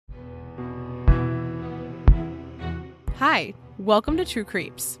Hi, welcome to True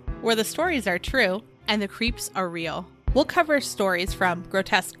Creeps, where the stories are true and the creeps are real. We'll cover stories from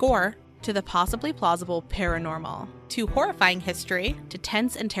grotesque gore to the possibly plausible paranormal, to horrifying history, to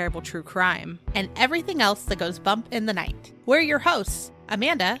tense and terrible true crime, and everything else that goes bump in the night. We're your hosts,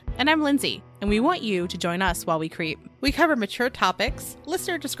 Amanda, and I'm Lindsay, and we want you to join us while we creep. We cover mature topics.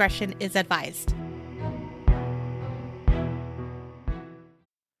 Listener discretion is advised.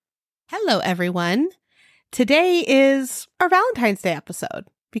 Hello, everyone. Today is our Valentine's Day episode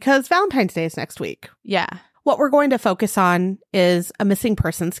because Valentine's Day is next week. Yeah. What we're going to focus on is a missing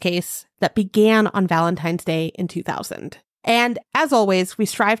persons case that began on Valentine's Day in 2000. And as always, we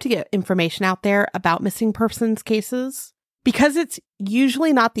strive to get information out there about missing persons cases because it's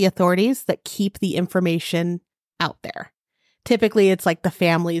usually not the authorities that keep the information out there. Typically, it's like the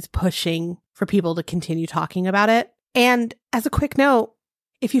families pushing for people to continue talking about it. And as a quick note,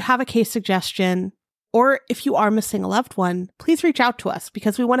 if you have a case suggestion or if you are missing a loved one, please reach out to us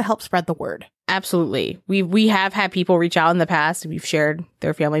because we want to help spread the word. Absolutely. We have had people reach out in the past. We've shared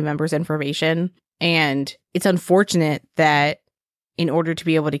their family members' information. And it's unfortunate that in order to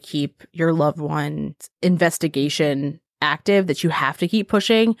be able to keep your loved one's investigation active, that you have to keep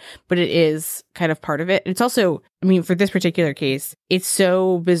pushing, but it is kind of part of it. It's also, I mean, for this particular case, it's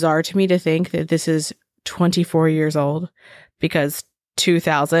so bizarre to me to think that this is 24 years old because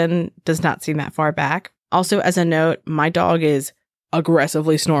 2000 does not seem that far back. Also, as a note, my dog is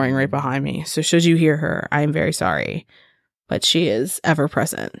aggressively snoring right behind me. So should you hear her, I am very sorry. But she is ever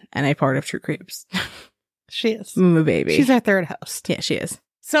present and a part of True Creeps. She is. My baby. She's our third host. Yeah, she is.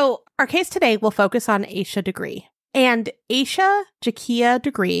 So our case today will focus on Asha Degree. And Asha Jakia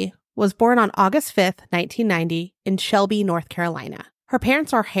Degree was born on August 5th, 1990 in Shelby, North Carolina. Her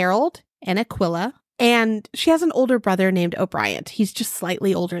parents are Harold and Aquila, and she has an older brother named O'Brien. He's just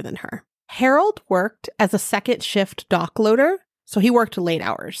slightly older than her. Harold worked as a second shift dock loader, so he worked late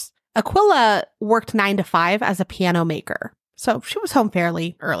hours. Aquila worked 9 to 5 as a piano maker, so she was home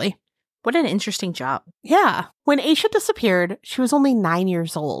fairly early. What an interesting job. Yeah. When Asha disappeared, she was only 9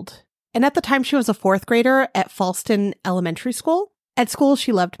 years old. And at the time, she was a fourth grader at Falston Elementary School. At school,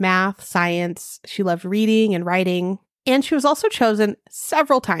 she loved math, science, she loved reading and writing, and she was also chosen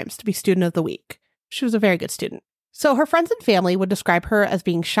several times to be Student of the Week. She was a very good student. So her friends and family would describe her as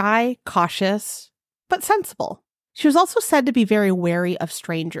being shy, cautious, but sensible. She was also said to be very wary of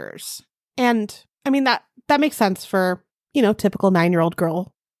strangers. And I mean, that makes sense for, typical 9-year-old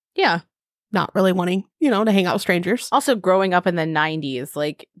girl. Yeah. Not really wanting, to hang out with strangers. Also, growing up in the 90s,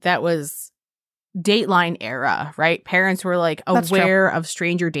 like, that was Dateline era, right? Parents were, like, aware of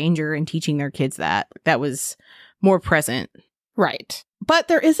stranger danger and teaching their kids that. That was more present. Right. But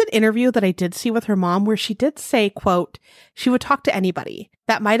there is an interview that I did see with her mom where she did say, quote, she would talk to anybody.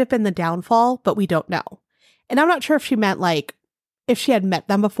 That might have been the downfall, but we don't know. And I'm not sure if she meant, like, if she had met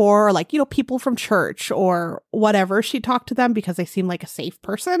them before, or, like, people from church or whatever, she talked to them because they seemed like a safe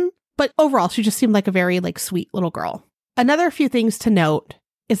person. But overall, she just seemed like a very, like, sweet little girl. Another few things to note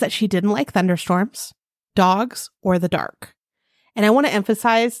is that she didn't like thunderstorms, dogs, or the dark. And I want to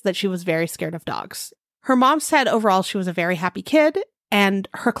emphasize that she was very scared of dogs. Her mom said overall she was a very happy kid, and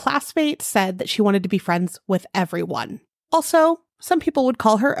her classmates said that she wanted to be friends with everyone. Also, some people would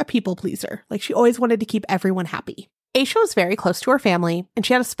call her a people pleaser, like she always wanted to keep everyone happy. Asha was very close to her family, and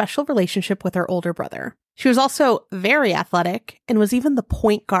she had a special relationship with her older brother. She was also very athletic and was even the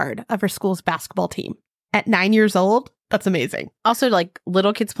point guard of her school's basketball team. At 9 years old, that's amazing. Also, like,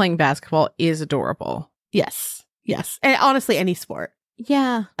 little kids playing basketball is adorable. Yes. And honestly, any sport.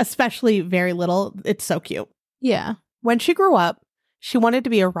 Yeah. Especially very little. It's so cute. Yeah. When she grew up, she wanted to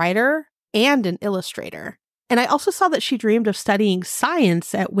be a writer and an illustrator. And I also saw that she dreamed of studying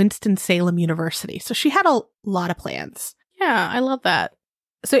science at Winston-Salem University. So she had a lot of plans. Yeah, I love that.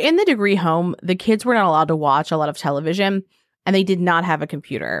 So in the Degree home, the kids were not allowed to watch a lot of television, and they did not have a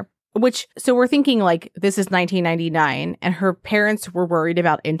computer. So we're thinking, like, this is 1999, and her parents were worried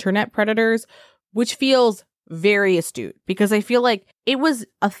about internet predators, which feels very astute, because I feel like it was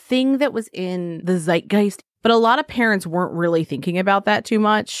a thing that was in the zeitgeist, but a lot of parents weren't really thinking about that too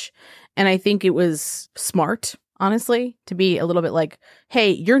much. And I think it was smart, honestly, to be a little bit like,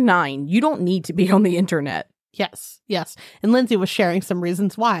 hey, you're 9. You don't need to be on the internet. Yes. And Lindsay was sharing some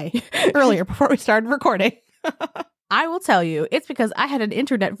reasons why earlier before we started recording. I will tell you, it's because I had an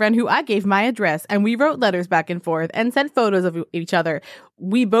internet friend who I gave my address, and we wrote letters back and forth and sent photos of each other.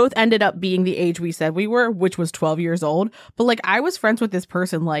 We both ended up being the age we said we were, which was 12 years old. But, like, I was friends with this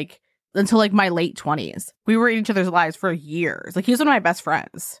person, like, until like my late 20s. We were in each other's lives for years. Like, he was one of my best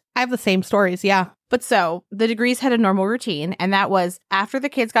friends. I have the same stories, yeah. But so the Degrees had a normal routine, and that was after the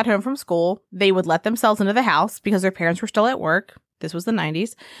kids got home from school, they would let themselves into the house because their parents were still at work. This was the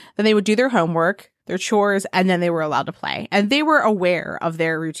 90s. Then they would do their homework, their chores, and then they were allowed to play. And they were aware of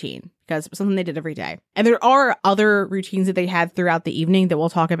their routine because it was something they did every day. And there are other routines that they had throughout the evening that we'll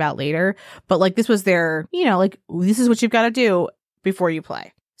talk about later. But like, this was their, you know, like, this is what you've got to do before you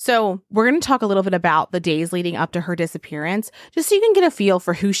play. So we're going to talk a little bit about the days leading up to her disappearance, just so you can get a feel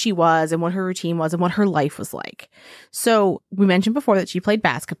for who she was and what her routine was and what her life was like. So we mentioned before that she played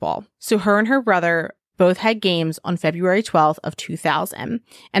basketball. So her and her brother both had games on February 12th of 2000,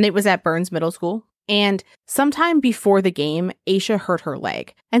 and it was at Burns Middle School. And sometime before the game, Asha hurt her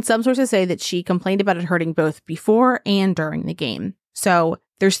leg. And some sources say that she complained about it hurting both before and during the game. So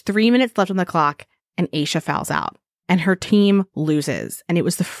there's 3 minutes left on the clock, and Asha fouls out. And her team loses, and it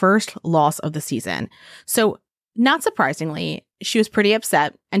was the first loss of the season. So, not surprisingly, she was pretty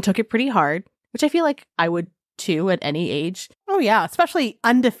upset and took it pretty hard, which I feel like I would too at any age. Oh, yeah, especially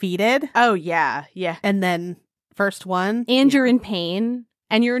undefeated. Oh, yeah, yeah. And then first one. And you're in pain,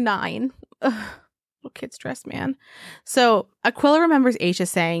 and you're 9. Ugh, little kid stress, man. So, Aquila remembers Asha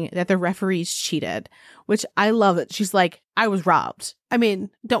saying that the referees cheated, which I love it. She's like, I was robbed. I mean,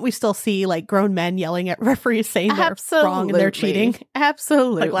 don't we still see like grown men yelling at referees saying they're wrong and they're cheating?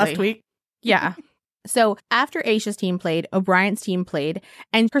 Absolutely. Like last week. Yeah. So after Asha's team played, O'Brien's team played,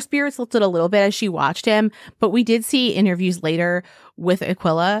 and her spirits lifted a little bit as she watched him. But we did see interviews later with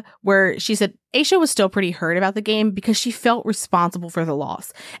Aquila where she said Asha was still pretty hurt about the game because she felt responsible for the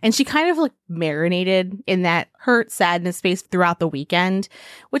loss. And she kind of like marinated in that hurt, sadness space throughout the weekend,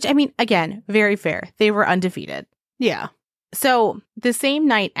 which, I mean, again, very fair. They were undefeated. Yeah. So the same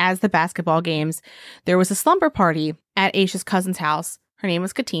night as the basketball games, there was a slumber party at Asha's cousin's house. Her name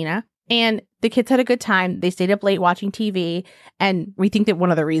was Katina. And the kids had a good time. They stayed up late watching TV. And we think that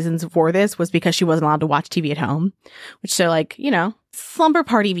one of the reasons for this was because she wasn't allowed to watch TV at home, which so like, you know, slumber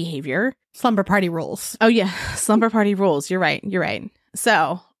party behavior. Slumber party rules. Oh, yeah. Slumber party rules. You're right. You're right.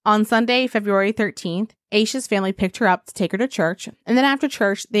 So on Sunday, February 13th, Asha's family picked her up to take her to church. And then after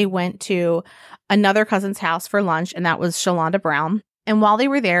church, they went to another cousin's house for lunch, and that was Shalonda Brown. And while they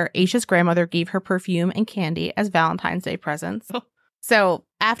were there, Asha's grandmother gave her perfume and candy as Valentine's Day presents. So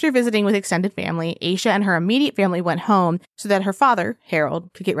after visiting with extended family, Asha and her immediate family went home so that her father,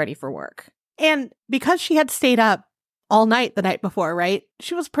 Harold, could get ready for work. And because she had stayed up all night the night before, right?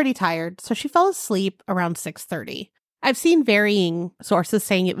 She was pretty tired, so she fell asleep around 6:30. I've seen varying sources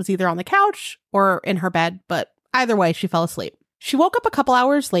saying it was either on the couch or in her bed, but either way, she fell asleep. She woke up a couple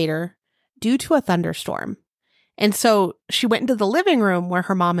hours later due to a thunderstorm. And so she went into the living room where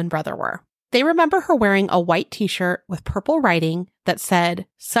her mom and brother were. They remember her wearing a white t-shirt with purple writing that said,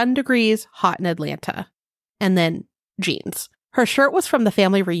 "Sun degrees, hot in Atlanta," and then jeans. Her shirt was from the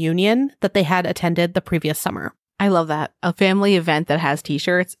family reunion that they had attended the previous summer. I love that. A family event that has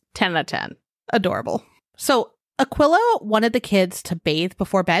t-shirts, 10 out of 10. Adorable. So Aquila wanted the kids to bathe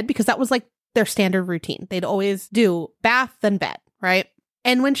before bed because that was like their standard routine. They'd always do bath, then bed, right?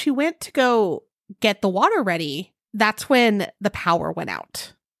 And when she went to go get the water ready, that's when the power went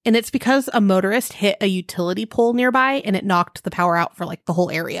out. And it's because a motorist hit a utility pole nearby and it knocked the power out for like the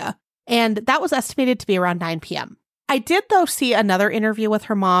whole area. And that was estimated to be around 9 p.m. I did, though, see another interview with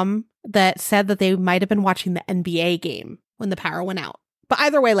her mom that said that they might have been watching the NBA game when the power went out. But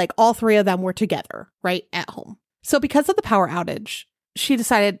either way, like all three of them were together, right, at home. So because of the power outage, she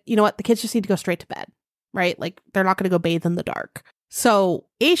decided, you know what, the kids just need to go straight to bed, right? Like they're not going to go bathe in the dark. So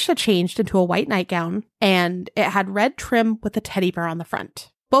Asha changed into a white nightgown and it had red trim with a teddy bear on the front.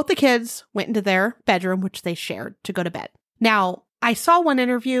 Both the kids went into their bedroom, which they shared, to go to bed. Now, I saw one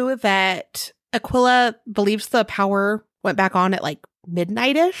interview that Aquila believes the power went back on at like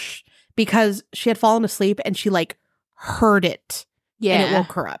midnight-ish because she had fallen asleep and she like heard it. Yeah. And it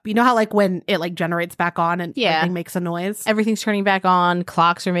woke her up. You know how like when it like generates back on and everything makes a noise? Everything's turning back on.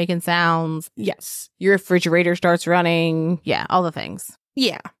 Clocks are making sounds. Yes. Your refrigerator starts running. Yeah. All the things.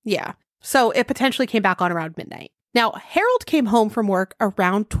 Yeah. Yeah. So it potentially came back on around midnight. Now, Harold came home from work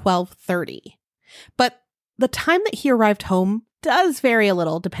around 12:30. But the time that he arrived home does vary a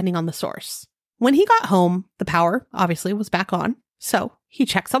little depending on the source. When he got home, the power obviously was back on. So he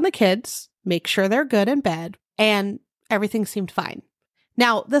checks on the kids, makes sure they're good in bed, and everything seemed fine.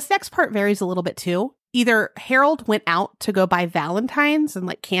 Now, this next part varies a little bit too. Either Harold went out to go buy Valentine's and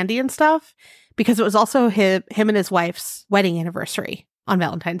like candy and stuff, because it was also him and his wife's wedding anniversary on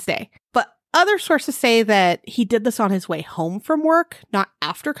Valentine's Day. But other sources say that he did this on his way home from work, not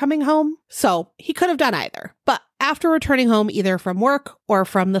after coming home. So he could have done either. But After returning home either from work or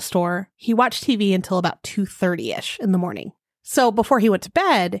from the store, he watched TV until about 2:30ish in the morning. So before he went to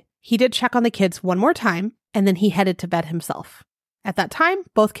bed, he did check on the kids one more time, and then he headed to bed himself. At that time,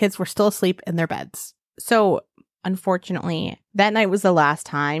 both kids were still asleep in their beds. So, unfortunately, that night was the last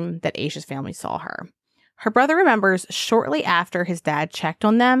time that Asha's family saw her. Her brother remembers shortly after his dad checked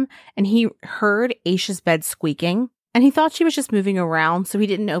on them, and he heard Asha's bed squeaking, and he thought she was just moving around, so he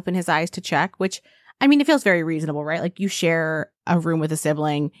didn't open his eyes to check, which, I mean, it feels very reasonable, right? Like, you share a room with a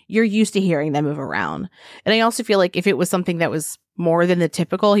sibling, you're used to hearing them move around. And I also feel like if it was something that was more than the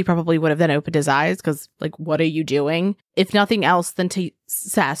typical, he probably would have then opened his eyes because, like, what are you doing? If nothing else than to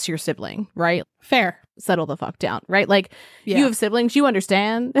sass your sibling, right? Fair. Settle the fuck down, right? Like, Yeah. You have siblings, you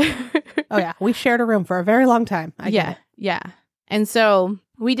understand. Oh, yeah. We shared a room for a very long time. I get it. Yeah. And so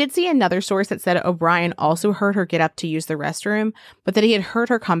we did see another source that said O'Brien also heard her get up to use the restroom, but that he had heard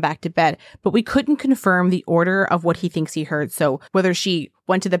her come back to bed. But we couldn't confirm the order of what he thinks he heard. So whether she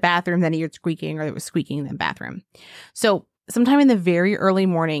went to the bathroom, then he heard squeaking, or it was squeaking in the bathroom. So sometime in the very early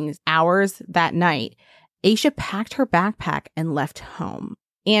mornings, hours that night, Asha packed her backpack and left home.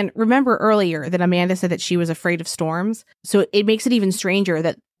 And remember earlier that Amanda said that she was afraid of storms. So it makes it even stranger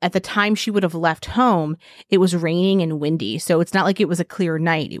that at the time she would have left home, it was raining and windy. So it's not like it was a clear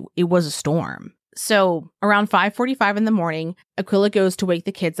night. It was a storm. So around 5:45 in the morning, Aquila goes to wake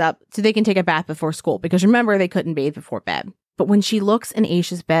the kids up so they can take a bath before school. Because remember, they couldn't bathe before bed. But when she looks in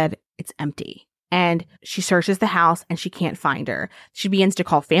Asha's bed, it's empty. And she searches the house and she can't find her. She begins to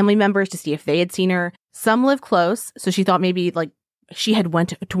call family members to see if they had seen her. Some live close. So she thought maybe like she had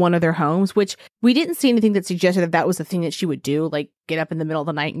went to one of their homes, which we didn't see anything that suggested that was the thing that she would do, like get up in the middle of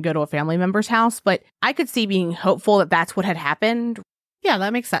the night and go to a family member's house. But I could see being hopeful that that's what had happened. Yeah,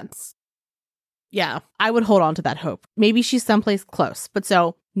 that makes sense. Yeah, I would hold on to that hope. Maybe she's someplace close. But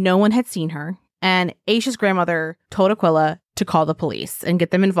so no one had seen her. And Asha's grandmother told Aquila to call the police and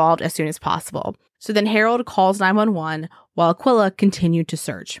get them involved as soon as possible. So then Harold calls 911 while Aquila continued to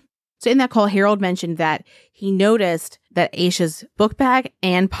search. So in that call, Harold mentioned that he noticed that Asha's book bag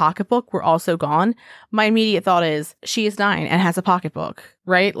and pocketbook were also gone. My immediate thought is she is 9 and has a pocketbook,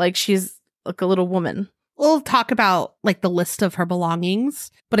 right? Like she's like a little woman. We'll talk about like the list of her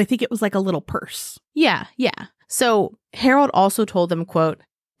belongings, but I think it was like a little purse. Yeah. So Harold also told them, quote,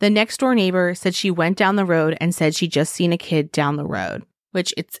 the next door neighbor said she went down the road and said she just seen a kid down the road,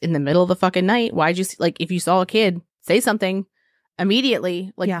 which it's in the middle of the fucking night. Why'd you like, if you saw a kid, say something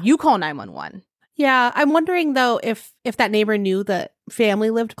immediately, like you call 911. Yeah. I'm wondering though, if that neighbor knew that family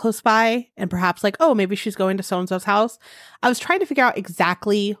lived close by and perhaps like, oh, maybe she's going to so-and-so's house. I was trying to figure out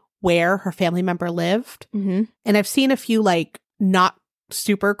exactly where her family member lived. Mm-hmm. And I've seen a few like not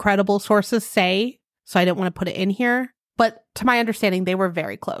super credible sources say, so I didn't want to put it in here. But to my understanding, they were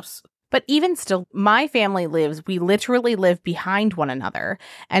very close. But even still, my family we literally live behind one another.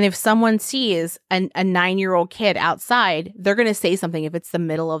 And if someone sees a 9-year-old kid outside, they're going to say something if it's the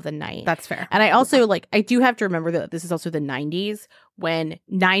middle of the night. That's fair. And I also I do have to remember that this is also the 90s when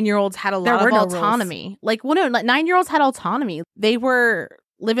 9-year-olds had a lot of autonomy. Like, well, no, 9-year-olds had autonomy. They were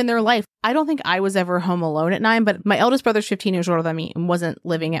living their life. I don't think I was ever home alone at 9, but my eldest brother's 15 years older than me and wasn't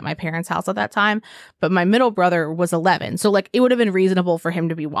living at my parents' house at that time. But my middle brother was 11. So like it would have been reasonable for him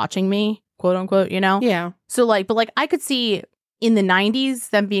to be watching me, quote unquote, you know? Yeah. So but I could see in the 90s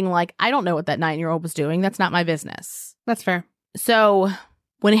them being like, I don't know what that 9-year-old was doing. That's not my business. That's fair. So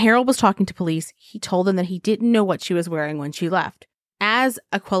when Harold was talking to police, he told them that he didn't know what she was wearing when she left. As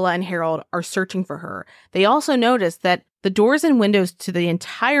Aquila and Harold are searching for her, they also noticed that the doors and windows to the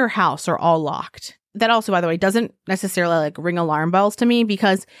entire house are all locked. That also, by the way, doesn't necessarily like ring alarm bells to me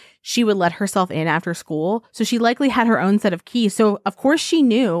because she would let herself in after school. So she likely had her own set of keys. So of course she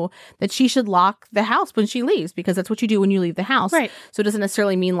knew that she should lock the house when she leaves because that's what you do when you leave the house. Right. So it doesn't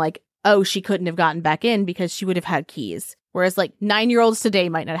necessarily mean like, oh, she couldn't have gotten back in because she would have had keys. Whereas like 9-year-olds today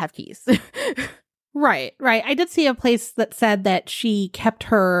might not have keys. Right. I did see a place that said that she kept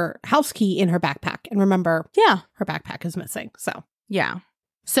her house key in her backpack. And remember, her backpack is missing. So, yeah.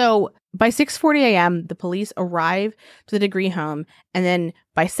 So by 6:40 a.m., the police arrive to the Degree home. And then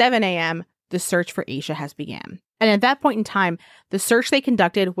by 7 a.m., the search for Asha has began. And at that point in time, the search they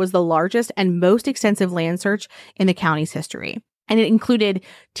conducted was the largest and most extensive land search in the county's history. And it included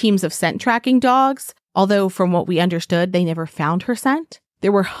teams of scent tracking dogs, although from what we understood, they never found her scent.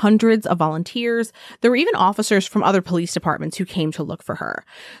 There were hundreds of volunteers. There were even officers from other police departments who came to look for her.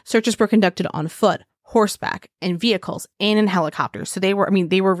 Searches were conducted on foot, horseback, in vehicles, and in helicopters. So they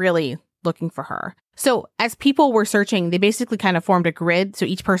were really looking for her. So as people were searching, they basically kind of formed a grid. So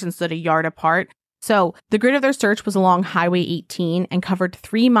each person stood a yard apart. So the grid of their search was along Highway 18 and covered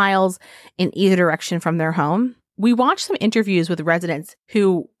 3 miles in either direction from their home, We watched some interviews with residents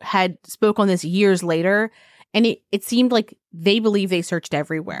who had spoke on this years later, and it seemed like they believe they searched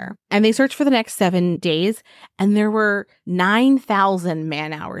everywhere. And they searched for the next 7 days, and there were 9,000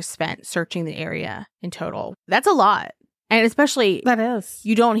 man-hours spent searching the area in total. That's a lot. And especially, that is.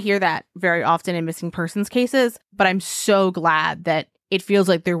 You don't hear that very often in missing persons cases, but I'm so glad that it feels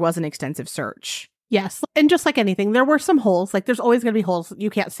like there was an extensive search. Yes. And just like anything, there were some holes. Like, there's always going to be holes. You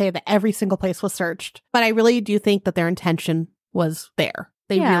can't say that every single place was searched. But I really do think that their intention was there.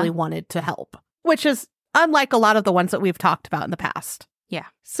 They really wanted to help, which is unlike a lot of the ones that we've talked about in the past. Yeah.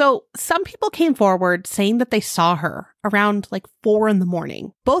 So some people came forward saying that they saw her around like 4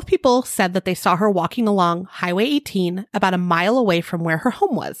 a.m. Both people said that they saw her walking along Highway 18 about a mile away from where her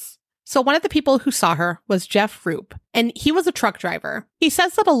home was. So one of the people who saw her was Jeff Roop, and he was a truck driver. He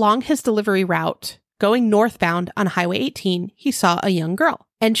says that along his delivery route, going northbound on Highway 18, he saw a young girl,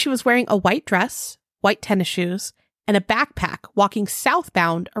 and she was wearing a white dress, white tennis shoes, and a backpack walking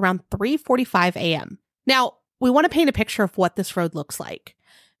southbound around 3:45 a.m. Now, we want to paint a picture of what this road looks like,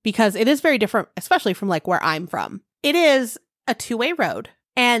 because it is very different, especially from like where I'm from. It is a 2-way road,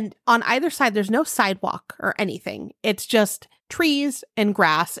 and on either side, there's no sidewalk or anything. It's just trees and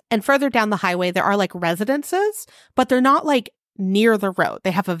grass. And further down the highway, there are like residences, but they're not like near the road.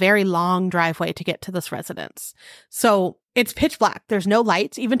 They have a very long driveway to get to this residence. So it's pitch black. There's no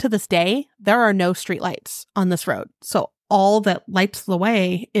lights. Even to this day, there are no street lights on this road. So all that lights the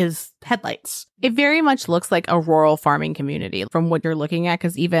way is headlights. It very much looks like a rural farming community from what you're looking at,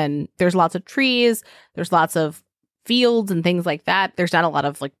 because even there's lots of trees, there's lots of fields and things like that. There's not a lot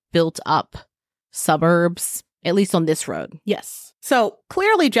of like built up suburbs, at least on this road. Yes. So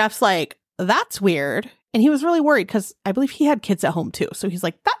clearly Jeff's like, that's weird. And he was really worried because I believe he had kids at home too. So he's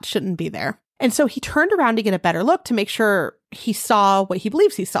like, that shouldn't be there. And so he turned around to get a better look to make sure he saw what he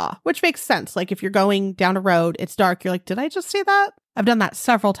believes he saw, which makes sense. Like if you're going down a road, it's dark. You're like, did I just see that? I've done that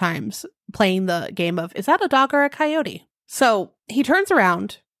several times playing the game of, is that a dog or a coyote? So he turns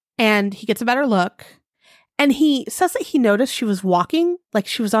around and he gets a better look. And he says that he noticed she was walking like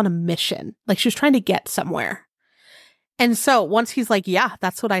she was on a mission, like she was trying to get somewhere. And so once he's like, yeah,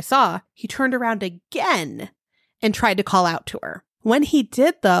 that's what I saw, he turned around again and tried to call out to her. When he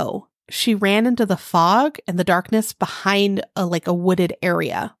did, though, she ran into the fog and the darkness behind a wooded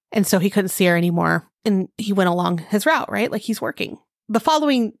area. And so he couldn't see her anymore. And he went along his route, right? Like he's working. The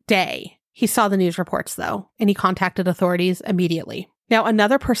following day, he saw the news reports, though, and he contacted authorities immediately. Now,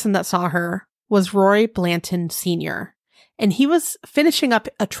 another person that saw her was Roy Blanton Sr., and he was finishing up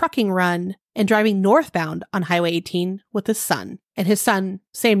a trucking run and driving northbound on Highway 18 with his son, and his son,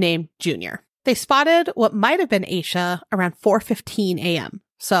 same name, Junior. They spotted what might have been Asha around 4:15 a.m.,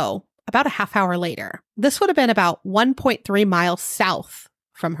 so about a half hour later. This would have been about 1.3 miles south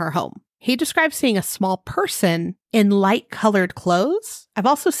from her home. He described seeing a small person in light-colored clothes. I've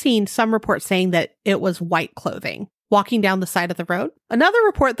also seen some reports saying that it was white clothing, walking down the side of the road. Another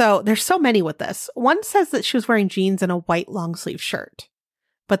report, though, there's so many with this. One says that she was wearing jeans and a white long-sleeve shirt.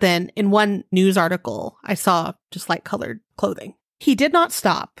 But then in one news article, I saw just light-colored clothing. He did not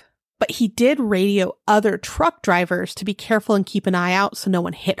stop, but he did radio other truck drivers to be careful and keep an eye out so no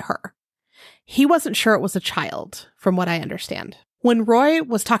one hit her. He wasn't sure it was a child, from what I understand. When Roy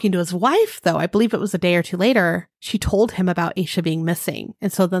was talking to his wife, though, I believe it was a day or two later, she told him about Asha being missing.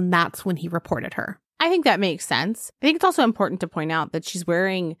 And so then that's when he reported her. I think that makes sense. I think it's also important to point out that she's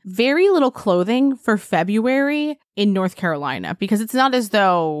wearing very little clothing for February in North Carolina, because it's not as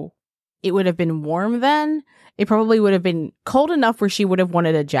though it would have been warm then. It probably would have been cold enough where she would have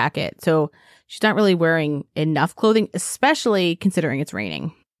wanted a jacket. So she's not really wearing enough clothing, especially considering it's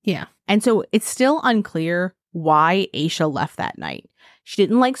raining. Yeah. And so it's still unclear why Asha left that night. She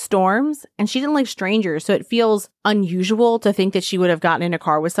didn't like storms and she didn't like strangers. So it feels unusual to think that she would have gotten in a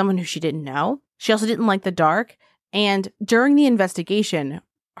car with someone who she didn't know. She also didn't like the dark. And during the investigation,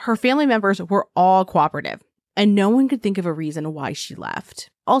 her family members were all cooperative and no one could think of a reason why she left.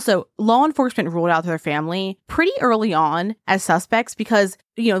 Also, law enforcement ruled out their family pretty early on as suspects because,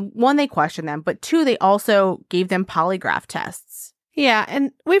 one, they questioned them, but two, they also gave them polygraph tests. Yeah,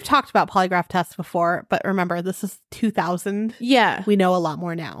 and we've talked about polygraph tests before, but remember, this is 2000. Yeah. We know a lot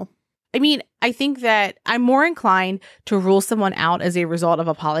more now. I mean, I think that I'm more inclined to rule someone out as a result of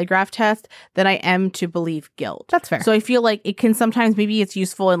a polygraph test than I am to believe guilt. That's fair. So I feel like it can sometimes, maybe it's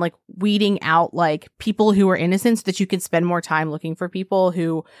useful in like weeding out like people who are innocent so that you can spend more time looking for people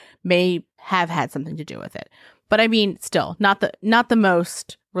who may have had something to do with it. But I mean, still, not the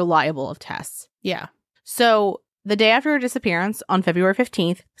most reliable of tests. Yeah. So the day after her disappearance, on February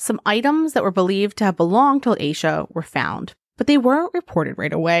 15th, some items that were believed to have belonged to Asha were found. but they weren't reported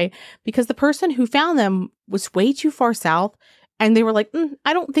right away because the person who found them was way too far south. And they were like,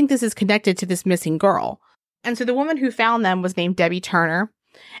 I don't think this is connected to this missing girl. And so the woman who found them was named Debbie Turner.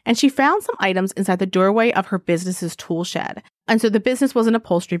 And she found some items inside the doorway of her business's tool shed. And so the business was an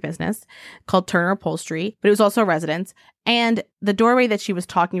upholstery business called Turner Upholstery, but it was also a residence. And the doorway that she was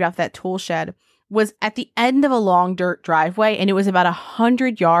talking about, that tool shed, was at the end of a long dirt driveway, and it was about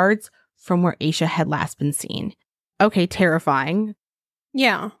 100 yards from where Asha had last been seen. Okay, terrifying.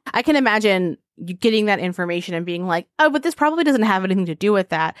 Yeah. I can imagine you getting that information and being like, oh, but this probably doesn't have anything to do with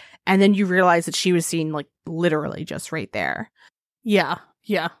that. And then you realize that she was seen like literally just right there. Yeah.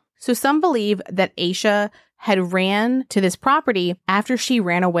 Yeah. So some believe that Asha had ran to this property after she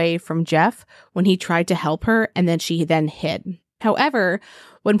ran away from Jeff when he tried to help her, and then she then hid. However,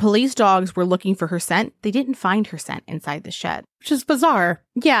 when police dogs were looking for her scent, they didn't find her scent inside the shed. Which is bizarre.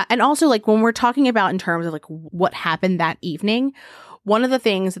 Yeah. And also, like, when we're talking about in terms of like what happened that evening, one of the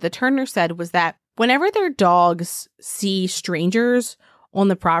things that the Turner said was that whenever their dogs see strangers on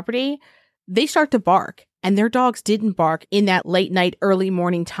the property, they start to bark. And their dogs didn't bark in that late night, early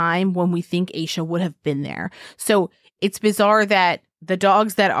morning time when we think Asha would have been there. So it's bizarre that the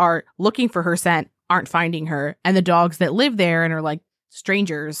dogs that are looking for her scent aren't finding her. And the dogs that live there and are like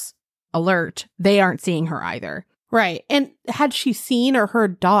strangers alert, they aren't seeing her either. Right. And had she seen or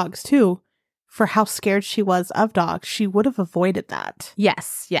heard dogs too, for how scared she was of dogs, she would have avoided that.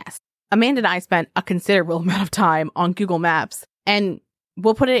 Yes, yes. Amanda and I spent a considerable amount of time on Google Maps, and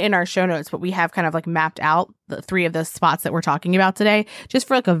we'll put it in our show notes, but we have kind of like mapped out the 3 of the spots that we're talking about today, just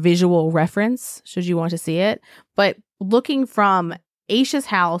for like a visual reference, should you want to see it. But looking from Asha's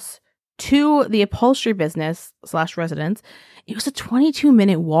house to the upholstery business / residence, it was a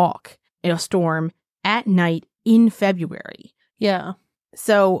 22-minute walk in a storm at night in February. Yeah.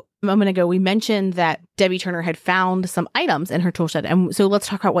 So a moment ago, we mentioned that Debbie Turner had found some items in her tool shed. And so let's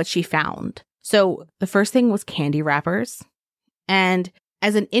talk about what she found. So the first thing was candy wrappers. And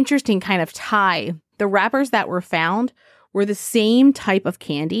as an interesting kind of tie, the wrappers that were found were the same type of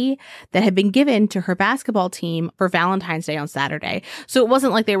candy that had been given to her basketball team for Valentine's Day on Saturday. So it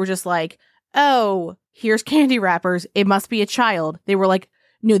wasn't like they were just like, oh, here's candy wrappers, it must be a child. They were like,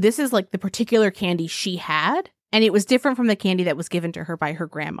 no, this is like the particular candy she had. And it was different from the candy that was given to her by her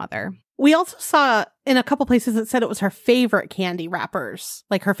grandmother. We also saw in a couple places it said it was her favorite candy wrappers,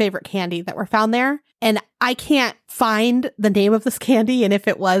 like her favorite candy that were found there. And I can't find the name of this candy and if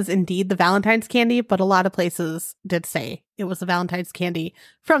it was indeed the Valentine's candy, but a lot of places did say it was the Valentine's candy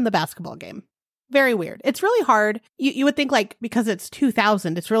from the basketball game. Very weird. It's really hard. You would think like because it's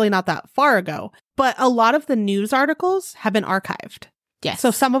 2000, it's really not that far ago. But a lot of the news articles have been archived. Yes.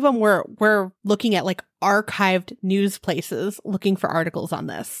 So some of them we're looking at like archived news places looking for articles on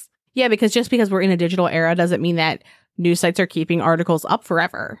this. Yeah, because just because we're in a digital era doesn't mean that news sites are keeping articles up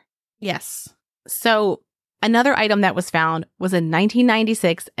forever. Yes. So another item that was found was a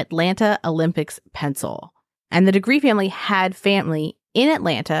 1996 Atlanta Olympics pencil. And the Degree family had family in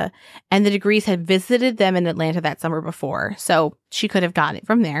Atlanta, and the Degrees had visited them in Atlanta that summer before. So she could have gotten it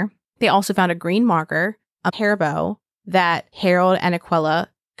from there. They also found a green marker, a hair bow that Harold and Aquila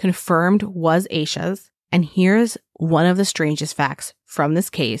confirmed was Asha's. And here's one of the strangest facts from this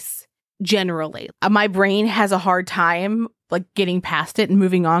case. Generally, my brain has a hard time like getting past it and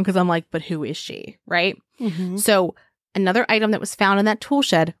moving on because I'm like, but who is she? Right? Mm-hmm. So another item that was found in that tool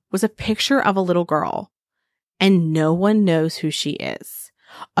shed was a picture of a little girl. And no one knows who she is.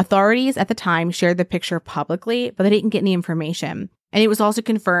 Authorities at the time shared the picture publicly, but they didn't get any information. And it was also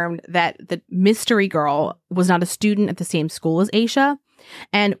confirmed that the mystery girl was not a student at the same school as Asha.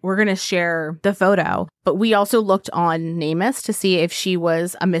 And we're going to share the photo. But we also looked on NamUs to see if she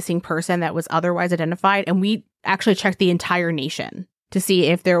was a missing person that was otherwise identified. And we actually checked the entire nation to see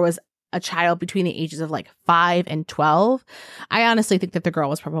if there was a child between the ages of like 5 and 12. I honestly think that the girl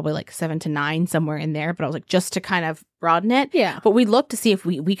was probably like 7 to 9, somewhere in there. But I was like, just to kind of broaden it. Yeah. But we looked to see if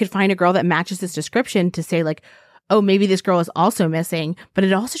we could find a girl that matches this description to say like, oh, maybe this girl is also missing, but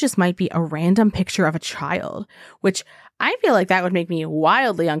it also just might be a random picture of a child, which I feel like that would make me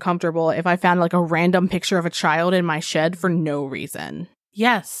wildly uncomfortable if I found like a random picture of a child in my shed for no reason.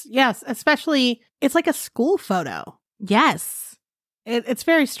 Yes. Yes. Especially, it's like a school photo. Yes. It's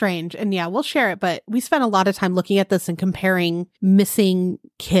very strange. And yeah, we'll share it. But we spent a lot of time looking at this and comparing missing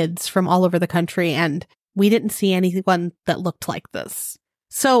kids from all over the country. And we didn't see anyone that looked like this.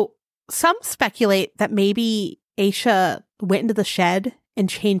 So some speculate that maybe Asha went into the shed and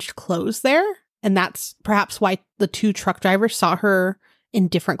changed clothes there. And that's perhaps why the 2 truck drivers saw her in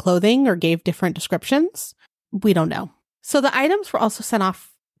different clothing or gave different descriptions. We don't know. So the items were also sent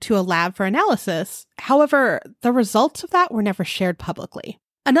off to a lab for analysis. However, the results of that were never shared publicly.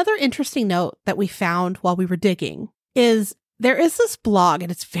 Another interesting note that we found while we were digging is there is this blog,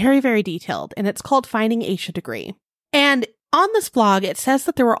 and it's very, very detailed, and it's called Finding Asha Degree. And on this blog, it says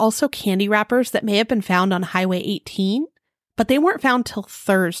that there were also candy wrappers that may have been found on Highway 18, but they weren't found till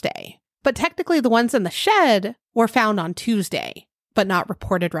Thursday. But technically, the ones in the shed were found on Tuesday, but not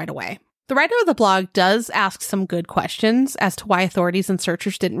reported right away. The writer of the blog does ask some good questions as to why authorities and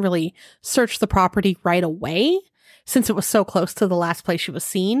searchers didn't really search the property right away, since it was so close to the last place she was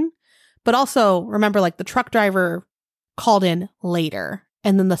seen. But also, remember, like, the truck driver called in later,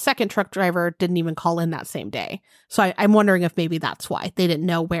 and then the second truck driver didn't even call in that same day. So I'm wondering if maybe that's why they didn't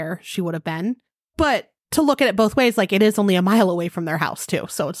know where she would have been. But to look at it both ways, like, it is only a mile away from their house, too.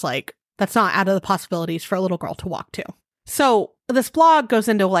 So it's like, that's not out of the possibilities for a little girl to walk to. So this blog goes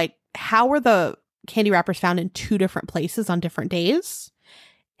into, like, how were the candy wrappers found in two different places on different days?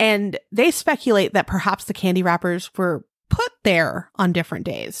 And they speculate that perhaps the candy wrappers were put there on different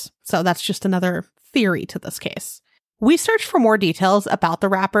days. So that's just another theory to this case. We searched for more details about the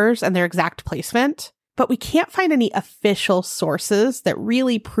wrappers and their exact placement, but we can't find any official sources that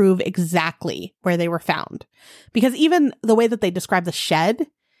really prove exactly where they were found. Because even the way that they describe the shed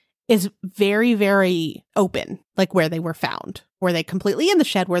is very, very open, like where they were found. Were they completely in the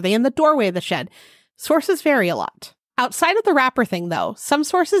shed? Were they in the doorway of the shed? Sources vary a lot. Outside of the wrapper thing, though, some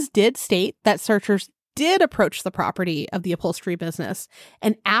sources did state that searchers did approach the property of the upholstery business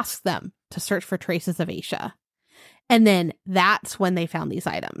and ask them to search for traces of Asha. And then that's when they found these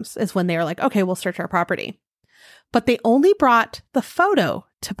items, is when they were like, okay, we'll search our property. But they only brought the photo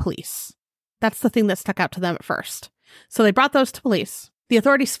to police. That's the thing that stuck out to them at first. So they brought those to police. The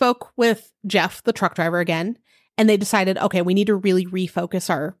authorities spoke with Jeff, the truck driver, again, and they decided, okay, we need to really refocus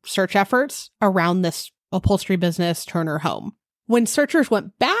our search efforts around this upholstery business Turner home. When searchers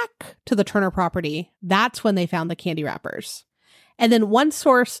went back to the Turner property, that's when they found the candy wrappers. And then one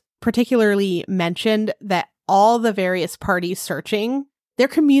source particularly mentioned that all the various parties searching, their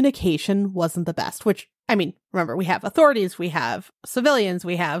communication wasn't the best, which, I mean, remember, we have authorities, we have civilians,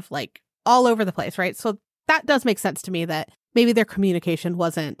 we have, like, all over the place, right? So that does make sense to me that maybe their communication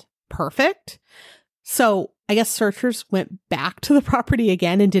wasn't perfect. So I guess searchers went back to the property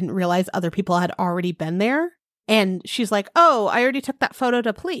again and didn't realize other people had already been there. And she's like, oh, I already took that photo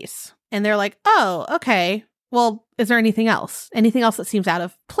to police. And they're like, oh, okay. Well, is there anything else? Anything else that seems out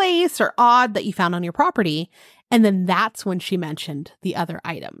of place or odd that you found on your property? And then that's when she mentioned the other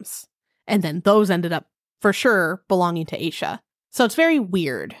items. And then those ended up for sure belonging to Asha. So it's very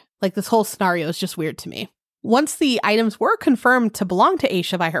weird. Like, this whole scenario is just weird to me. Once the items were confirmed to belong to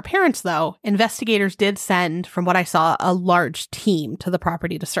Asha by her parents, though, investigators did send, from what I saw, a large team to the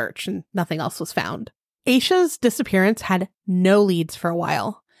property to search, and nothing else was found. Asha's disappearance had no leads for a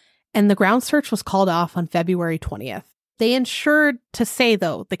while, and the ground search was called off on February 20th. They ensured to say,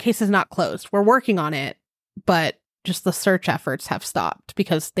 though, the case is not closed. We're working on it, but just the search efforts have stopped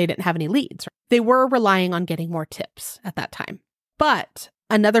because they didn't have any leads. They were relying on getting more tips at that time. But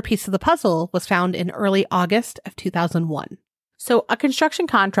another piece of the puzzle was found in early August of 2001. So a construction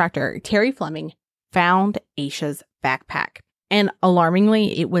contractor, Terry Fleming, found Asha's backpack. And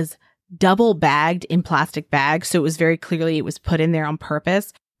alarmingly, it was double bagged in plastic bags. So it was very clearly it was put in there on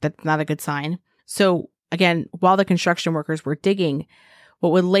purpose. That's not a good sign. So again, while the construction workers were digging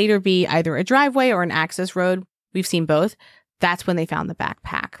what would later be either a driveway or an access road, we've seen both, that's when they found the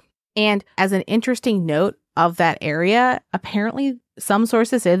backpack. And as an interesting note of that area, apparently some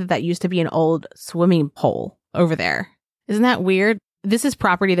sources say that that used to be an old swimming hole over there. Isn't that weird? This is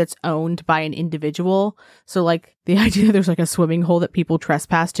property that's owned by an individual. So, like, the idea that there's like a swimming hole that people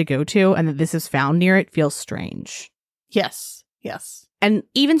trespass to go to and that this is found near it feels strange. Yes. Yes. And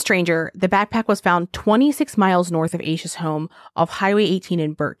even stranger, the backpack was found 26 miles north of Asha's home off Highway 18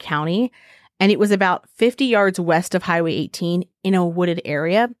 in Burke County. And it was about 50 yards west of Highway 18 in a wooded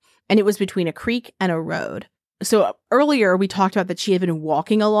area. And it was between a creek and a road. So earlier we talked about that she had been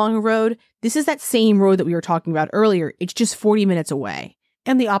walking along a road. This is that same road that we were talking about earlier. It's just 40 minutes away.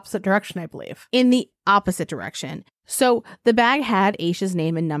 In the opposite direction, I believe. In the opposite direction. So the bag had Asha's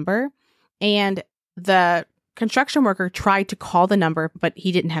name and number, and the construction worker tried to call the number, but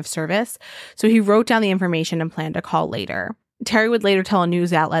he didn't have service. So he wrote down the information and planned to call later. Terry would later tell a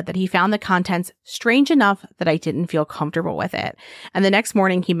news outlet that he found the contents strange enough that I didn't feel comfortable with it. And the next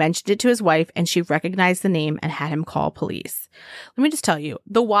morning, he mentioned it to his wife, and she recognized the name and had him call police. Let me just tell you,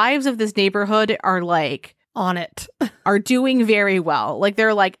 the wives of this neighborhood are like, on it, are doing very well. Like,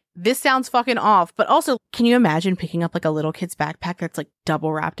 they're like, this sounds fucking off. But also, can you imagine picking up like a little kid's backpack that's like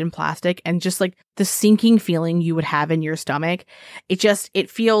double wrapped in plastic and just like the sinking feeling you would have in your stomach? It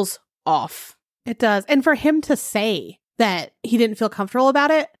feels off. It does. And for him to say that he didn't feel comfortable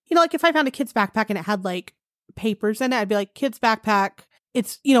about it, you know, like if I found a kid's backpack and it had like papers in it, I'd be like, kid's backpack.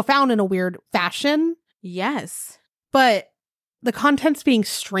 It's, you know, found in a weird fashion. Yes. But the contents being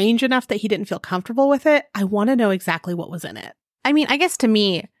strange enough that he didn't feel comfortable with it, I want to know exactly what was in it. I mean, I guess to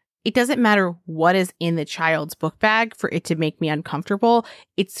me, it doesn't matter what is in the child's book bag for it to make me uncomfortable.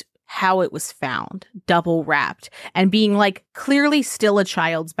 It's how it was found, double wrapped, and being like clearly still a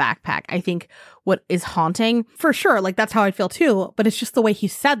child's backpack. I think what is haunting. For sure. Like that's how I feel too. But it's just the way he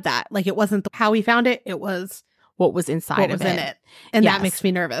said that. Like it wasn't how he found it. It was what was inside what of was it. in it. And Yes. that makes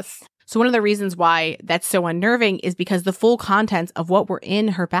me nervous. So one of the reasons why that's so unnerving is because the full contents of what were in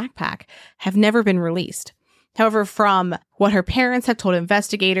her backpack have never been released. However, from what her parents have told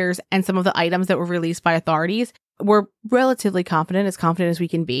investigators and some of the items that were released by authorities, we're relatively confident as we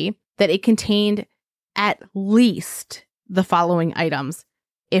can be, that it contained at least the following items,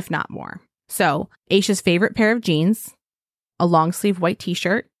 if not more. So, Asha's favorite pair of jeans, a long sleeve white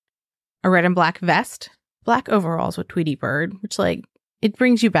t-shirt, a red and black vest, black overalls with Tweety Bird, which like, it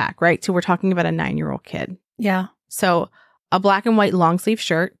brings you back, right? So we're talking about a 9-year-old kid. Yeah. So a black and white long sleeve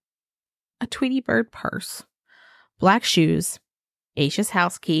shirt, a Tweety Bird purse, black shoes, Asha's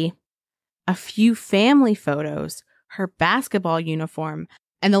house key, a few family photos, her basketball uniform,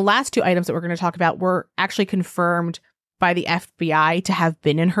 and the last two items that we're going to talk about were actually confirmed by the FBI to have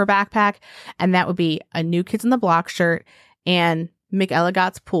been in her backpack, and that would be a New Kids on the Block shirt and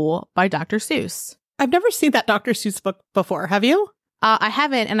McElligot's Pool by Dr. Seuss. I've never seen that Dr. Seuss book before. Have you? I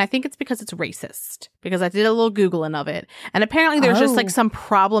haven't, and I think it's because it's racist, because I did a little Googling of it. And apparently there's just like some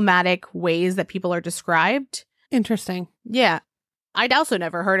problematic ways that people are described. Interesting. Yeah. I'd also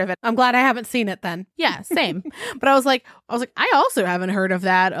never heard of it. I'm glad I haven't seen it then. Yeah, same. But I was like, I also haven't heard of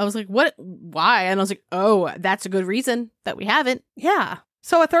that. I was like, what? Why? And I was like, oh, that's a good reason that we haven't. Yeah.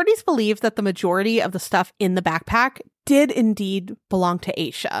 So authorities believe that the majority of the stuff in the backpack did indeed belong to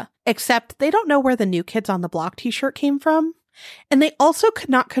Asha, except they don't know where the New Kids on the Block t-shirt came from. And they also could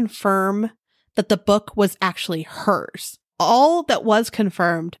not confirm that the book was actually hers. All that was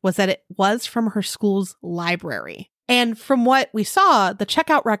confirmed was that it was from her school's library. And from what we saw, the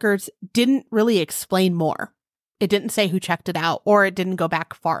checkout records didn't really explain more. It didn't say who checked it out, or it didn't go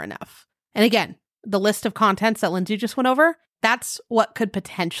back far enough. And again, the list of contents that Lindsay just went over, that's what could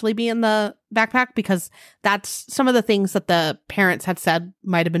potentially be in the backpack, because that's some of the things that the parents had said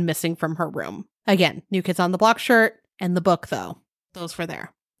might have been missing from her room. Again, New Kids on the Block shirt and the book, though. Those were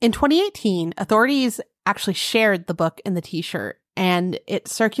there. In 2018, authorities actually shared the book and the t-shirt, and it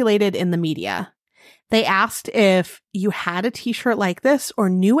circulated in the media. They asked if you had a t-shirt like this or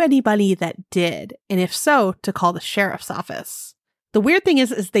knew anybody that did, and if so, to call the sheriff's office. The weird thing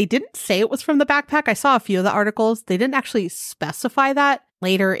is they didn't say it was from the backpack. I saw a few of the articles. They didn't actually specify that.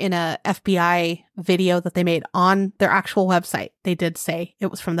 Later in a FBI video that they made on their actual website, they did say it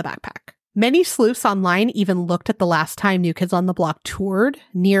was from the backpack. Many sleuths online even looked at the last time New Kids on the Block toured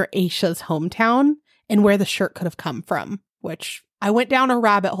near Asha's hometown and where the shirt could have come from, which I went down a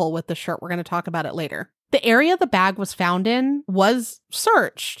rabbit hole with the shirt. We're going to talk about it later. The area the bag was found in was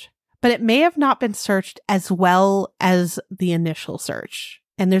searched, but it may have not been searched as well as the initial search.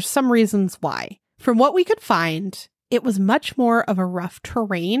 And there's some reasons why. From what we could find, it was much more of a rough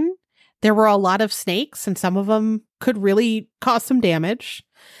terrain. There were a lot of snakes, and some of them could really cause some damage.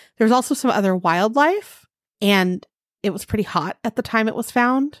 There's also some other wildlife, and it was pretty hot at the time it was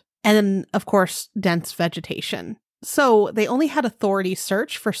found. And then, of course, dense vegetation. So they only had authorities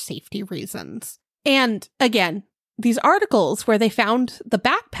search for safety reasons. And again, these articles where they found the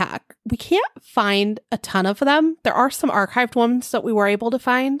backpack, we can't find a ton of them. There are some archived ones that we were able to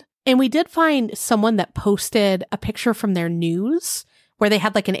find. And we did find someone that posted a picture from their news where they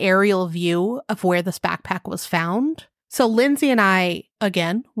had like an aerial view of where this backpack was found. So Lindsay and I,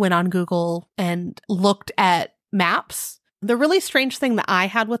 again, went on Google and looked at maps. The really strange thing that I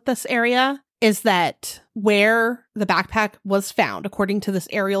had with this area is that where the backpack was found, according to this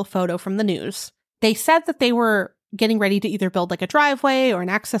aerial photo from the news, they said that they were getting ready to either build like a driveway or an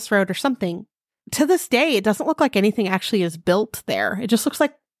access road or something. To this day, it doesn't look like anything actually is built there. It just looks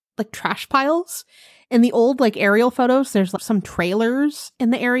like trash piles. In the old like aerial photos, there's like some trailers in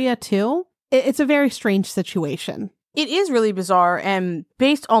the area too. It's a very strange situation. It is really bizarre, and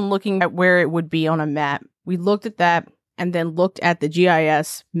based on looking at where it would be on a map, we looked at that and then looked at the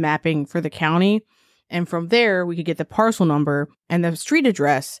GIS mapping for the county, and from there we could get the parcel number and the street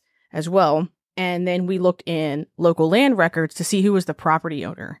address as well. And then we looked in local land records to see who was the property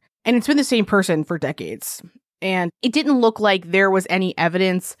owner. And it's been the same person for decades. And it didn't look like there was any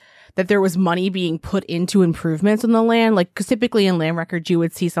evidence that there was money being put into improvements on the land. Like, because typically in land records, you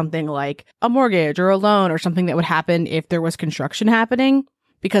would see something like a mortgage or a loan or something that would happen if there was construction happening,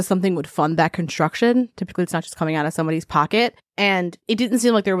 because something would fund that construction. Typically, it's not just coming out of somebody's pocket. And it didn't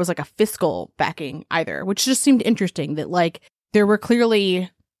seem like there was like a fiscal backing either, which just seemed interesting that like there were clearly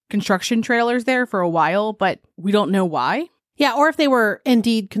construction trailers there for a while, but we don't know why. Yeah, or if they were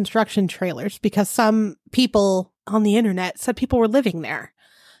indeed construction trailers, because some people on the internet said people were living there.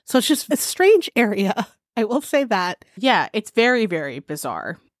 So it's just a strange area. I will say that. Yeah, it's very, very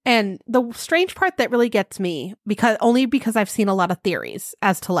bizarre. And the strange part that really gets me, because I've seen a lot of theories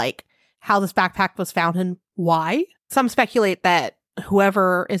as to like how this backpack was found and why. Some speculate that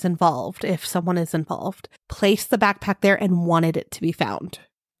whoever is involved, if someone is involved, placed the backpack there and wanted it to be found.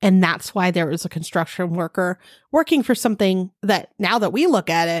 And that's why there was a construction worker working for something that, now that we look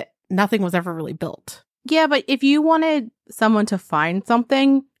at it, nothing was ever really built. Yeah, but if you wanted someone to find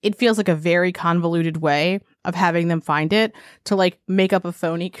something, it feels like a very convoluted way of having them find it, to like make up a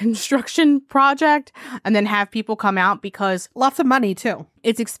phony construction project and then have people come out, because lots of money too.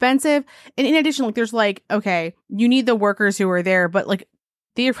 It's expensive. And in addition, like there's like, okay, you need the workers who are there, but like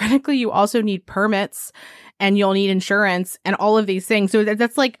theoretically you also need permits and you'll need insurance and all of these things. So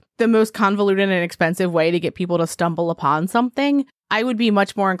that's like the most convoluted and expensive way to get people to stumble upon something. I would be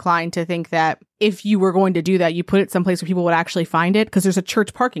much more inclined to think that if you were going to do that, you put it someplace where people would actually find it, because there's a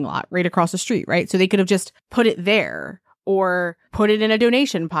church parking lot right across the street, right? So they could have just put it there or put it in a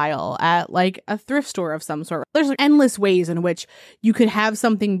donation pile at like a thrift store of some sort. There's like endless ways in which you could have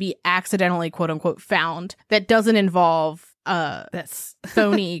something be accidentally, quote unquote, found that doesn't involve this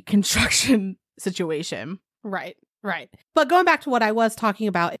phony construction situation. Right. But going back to what I was talking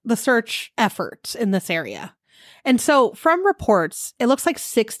about, the search efforts in this area. And so from reports, it looks like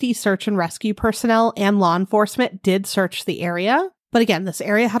 60 search and rescue personnel and law enforcement did search the area. But again, this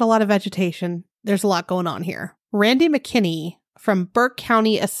area had a lot of vegetation. There's a lot going on here. Randy McKinney from Burke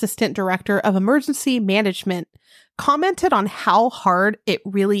County Assistant Director of Emergency Management commented on how hard it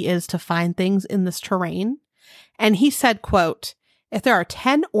really is to find things in this terrain. And he said, quote, "If there are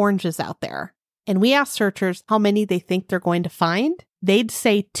 10 oranges out there and we ask searchers how many they think they're going to find, they'd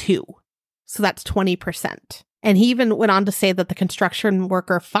say 2. So that's 20%. And he even went on to say that the construction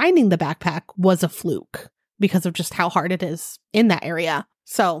worker finding the backpack was a fluke because of just how hard it is in that area.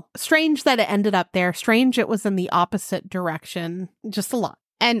 So strange that it ended up there. Strange it was in the opposite direction. Just a lot.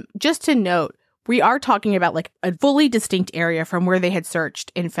 And just to note, we are talking about like a fully distinct area from where they had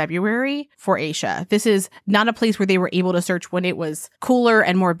searched in February for Asha. This is not a place where they were able to search when it was cooler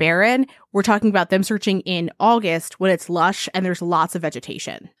and more barren. We're talking about them searching in August when it's lush and there's lots of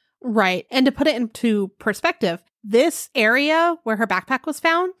vegetation. Right. And to put it into perspective, this area where her backpack was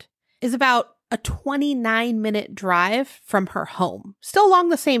found is about a 29-minute drive from her home. Still along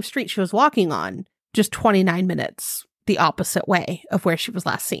the same street she was walking on, just 29 minutes the opposite way of where she was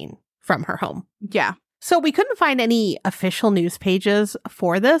last seen from her home. Yeah. So we couldn't find any official news pages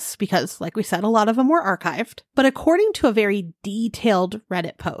for this because, like we said, a lot of them were archived. But according to a very detailed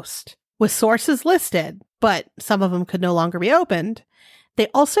Reddit post with sources listed, but some of them could no longer be opened, they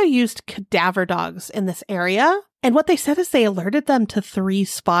also used cadaver dogs in this area. And what they said is they alerted them to 3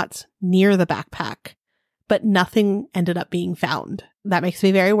 spots near the backpack, but nothing ended up being found. That makes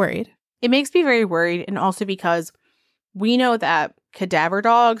me very worried. It makes me very worried. And also because we know that cadaver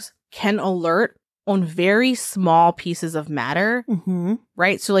dogs can alert on very small pieces of matter,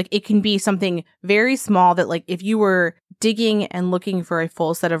 right? So like it can be something very small that like if you were digging and looking for a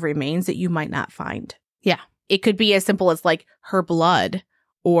full set of remains that you might not find. Yeah. It could be as simple as like her blood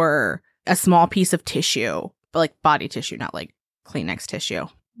or a small piece of tissue, but like body tissue, not like Kleenex tissue.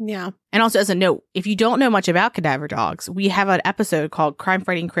 Yeah. And also as a note, if you don't know much about cadaver dogs, we have an episode called Crime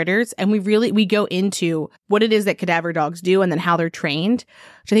Fighting Critters, and we go into what it is that cadaver dogs do and then how they're trained,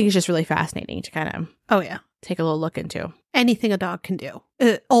 which I think is just really fascinating to kind of take a little look into. Anything a dog can do.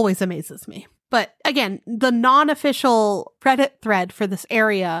 It always amazes me. But again, the non-official Reddit thread for this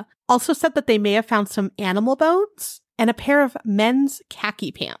area also said that they may have found some animal bones and a pair of men's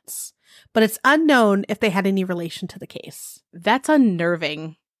khaki pants. But it's unknown if they had any relation to the case. That's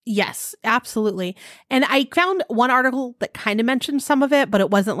unnerving. Yes, absolutely. And I found one article that kind of mentioned some of it, but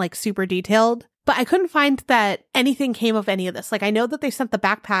it wasn't like super detailed. But I couldn't find that anything came of any of this. Like I know that they sent the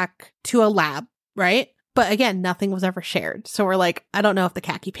backpack to a lab, right? But again, nothing was ever shared. So we're like, I don't know if the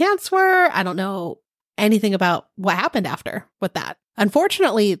khaki pants were. I don't know anything about what happened after with that.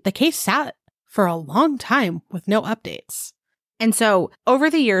 Unfortunately, the case sat for a long time with no updates. And so over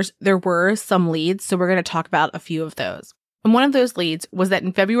the years, there were some leads. So we're going to talk about a few of those. And one of those leads was that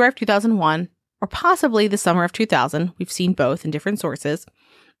in February of 2001, or possibly the summer of 2000, we've seen both in different sources,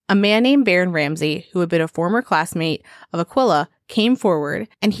 a man named Baron Ramsey, who had been a former classmate of Aquila, came forward,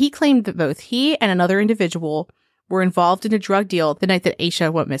 and he claimed that both he and another individual were involved in a drug deal the night that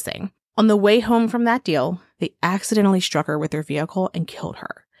Asha went missing. On the way home from that deal, they accidentally struck her with their vehicle and killed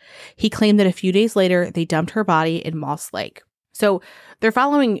her. He claimed that a few days later, they dumped her body in Moss Lake. So they're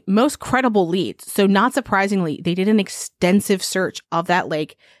following most credible leads. So not surprisingly, they did an extensive search of that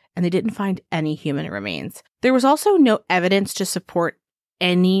lake, and they didn't find any human remains. There was also no evidence to support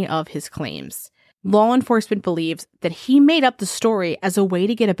any of his claims. Law enforcement believes that he made up the story as a way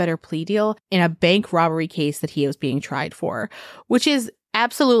to get a better plea deal in a bank robbery case that he was being tried for, which is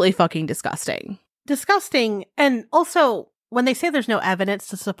absolutely fucking disgusting. Disgusting. And also, when they say there's no evidence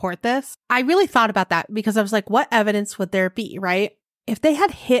to support this, I really thought about that because I was like, what evidence would there be, right? If they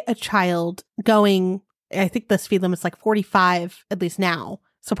had hit a child going, I think the speed limit's like 45, at least now,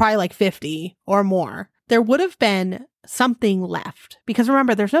 so probably like 50 or more, there would have been something left. Because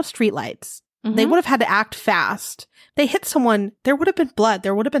remember, there's no streetlights. Mm-hmm. They would have had to act fast. They hit someone, there would have been blood.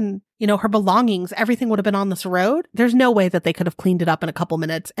 There would have been, her belongings. Everything would have been on this road. There's no way that they could have cleaned it up in a couple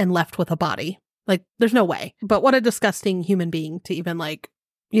minutes and left with a body. Like, there's no way. But what a disgusting human being to even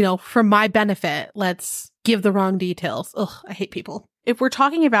for my benefit, let's give the wrong details. Ugh, I hate people. If we're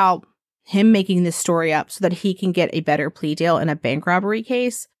talking about him making this story up so that he can get a better plea deal in a bank robbery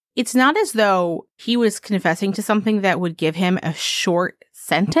case, it's not as though he was confessing to something that would give him a short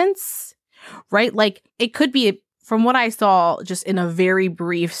sentence, right? Like, it could be, from what I saw just in a very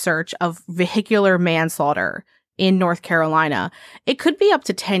brief search of vehicular manslaughter in North Carolina, it could be up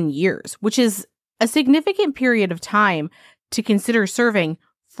to 10 years, which is a significant period of time to consider serving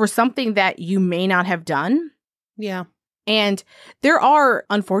for something that you may not have done. Yeah. And there are,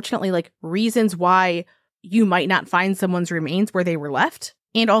 unfortunately, reasons why you might not find someone's remains where they were left.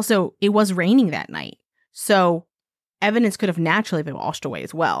 And also, it was raining that night. So evidence could have naturally been washed away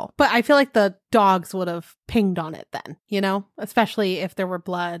as well. But I feel like the dogs would have pinged on it then, especially if there were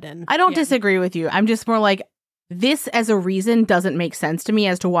blood. And I don't disagree with you. I'm just more like, this as a reason doesn't make sense to me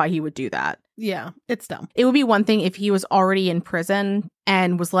as to why he would do that. Yeah, it's dumb. It would be one thing if he was already in prison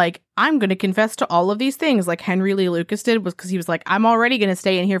and was like, I'm going to confess to all of these things like Henry Lee Lucas did, was because he was like, I'm already going to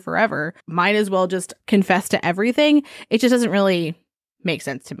stay in here forever. Might as well just confess to everything. It just doesn't really make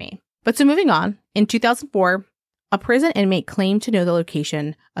sense to me. But so moving on, in 2004, a prison inmate claimed to know the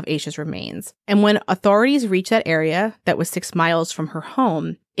location of Asha's remains. And when authorities reached that area that was 6 miles from her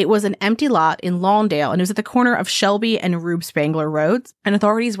home, it was an empty lot in Lawndale, and it was at the corner of Shelby and Rube Spangler Roads, and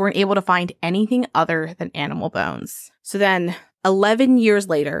authorities weren't able to find anything other than animal bones. So then, 11 years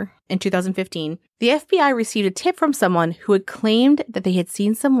later, in 2015, the FBI received a tip from someone who had claimed that they had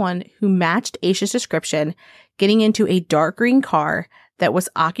seen someone who matched Asha's description getting into a dark green car that was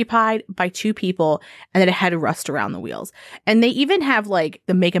occupied by 2 people and that it had rust around the wheels. And they even have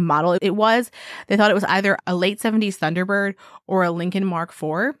the make and model it was. They thought it was either a late 70s Thunderbird or a Lincoln Mark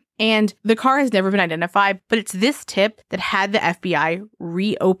IV. And the car has never been identified, but it's this tip that had the FBI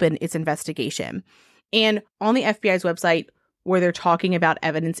reopen its investigation. And on the FBI's website, where they're talking about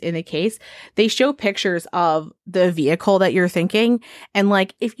evidence in the case, they show pictures of the vehicle that you're thinking.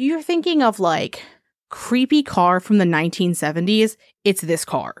 And if you're thinking of creepy car from the 1970s, it's this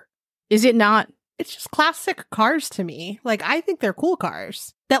car. Is it not? It's just classic cars to me. I think they're cool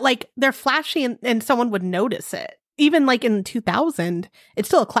cars that they're flashy and someone would notice it. Even in 2000, it's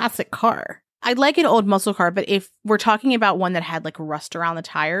still a classic car. I'd like an old muscle car, but if we're talking about one that had rust around the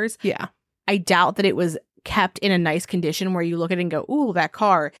tires, yeah, I doubt that it was kept in a nice condition where you look at it and go, ooh, that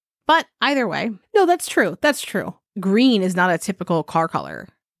car. But either way. No, that's true. That's true. Green is not a typical car color.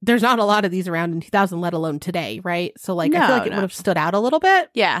 There's not a lot of these around in 2000, let alone today, right? So I feel like it would have stood out a little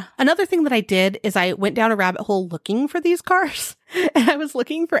bit. Yeah. Another thing that I did is I went down a rabbit hole looking for these cars. And I was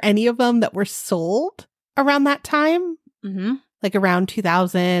looking for any of them that were sold around that time. Mm-hmm. Around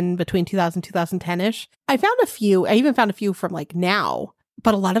 2000, between 2000 and 2010-ish. I found a few. I even found a few from now.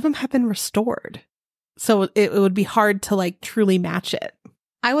 But a lot of them have been restored. So it would be hard to truly match it.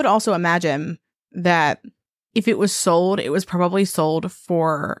 I would also imagine that if it was sold, it was probably sold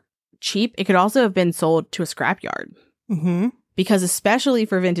for cheap. It could also have been sold to a scrapyard. Mm-hmm. Because especially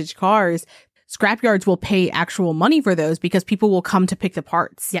for vintage cars, scrapyards will pay actual money for those because people will come to pick the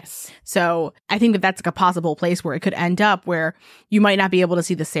parts. Yes. So I think that that's a possible place where it could end up where you might not be able to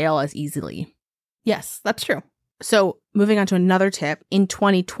see the sale as easily. Yes, that's true. So moving on to another tip. In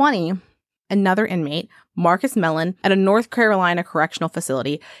 2020, another inmate, Marcus Mellon, at a North Carolina correctional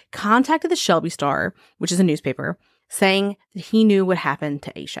facility, contacted the Shelby Star, which is a newspaper, saying that he knew what happened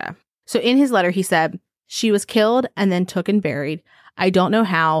to Asha. So in his letter, he said, "She was killed and then took and buried. I don't know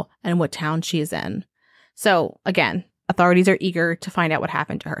how and what town she is in." So again, authorities are eager to find out what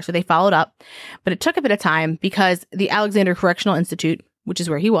happened to her. So they followed up, but it took a bit of time because the Alexander Correctional Institute, which is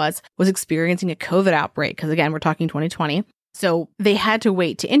where he was experiencing a COVID outbreak. Because again, we're talking 2020. So they had to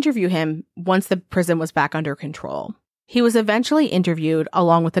wait to interview him once the prison was back under control. He was eventually interviewed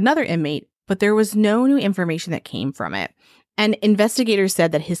along with another inmate, but there was no new information that came from it. And investigators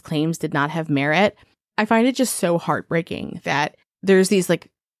said that his claims did not have merit. I find it just so heartbreaking that there's these like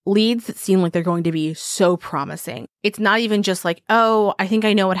leads that seem like they're going to be so promising. It's not even just like, oh, I think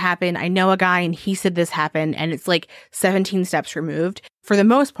I know what happened. I know a guy and he said this happened. And it's like 17 steps removed. For the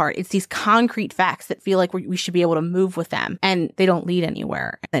most part, it's these concrete facts that feel like we should be able to move with them. And they don't lead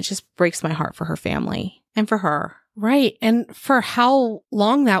anywhere. And it just breaks my heart for her family and for her. Right. And for how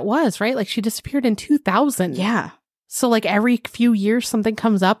long that was, right? Like she disappeared in 2000. Yeah. So like every few years, something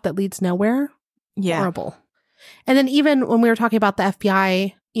comes up that leads nowhere. Yeah. Horrible. And then even when we were talking about the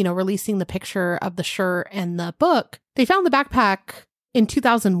FBI, releasing the picture of the shirt and the book, they found the backpack in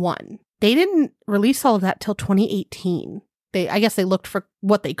 2001. They didn't release all of that till 2018. I guess they looked for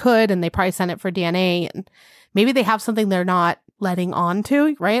what they could and they probably sent it for DNA, and maybe they have something they're not letting on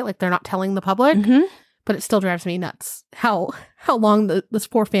to, right? Like they're not telling the public, but it still drives me nuts how long this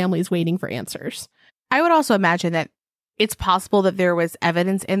poor family is waiting for answers. I would also imagine that it's possible that there was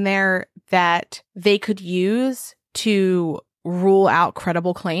evidence in there that they could use to rule out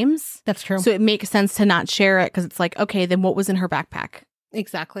credible claims. That's true. So it makes sense to not share it because it's like, okay, then what was in her backpack?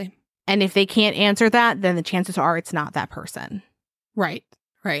 Exactly. And if they can't answer that, then the chances are it's not that person. Right.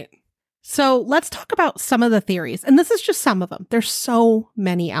 So let's talk about some of the theories. And this is just some of them. There's so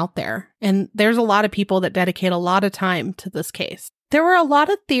many out there. And there's a lot of people that dedicate a lot of time to this case. There were a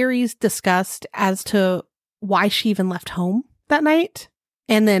lot of theories discussed as to why she even left home that night.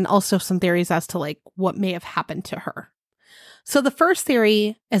 And then also some theories as to like what may have happened to her. So the first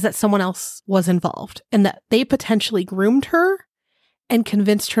theory is that someone else was involved and that they potentially groomed her and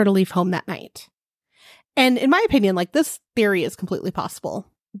convinced her to leave home that night. And in my opinion, like this theory is completely possible.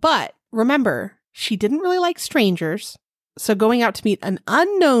 But remember, she didn't really like strangers. So going out to meet an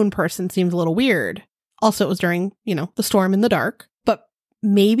unknown person seems a little weird. Also, it was during, the storm in the dark. But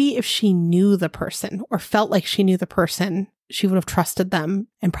maybe if she knew the person or felt like she knew the person, she would have trusted them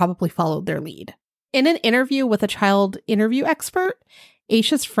and probably followed their lead. In an interview with a child interview expert,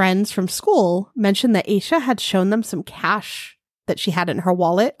 Asha's friends from school mentioned that Asha had shown them some cash that she had in her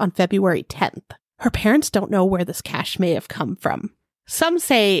wallet on February 10th. Her parents don't know where this cash may have come from. Some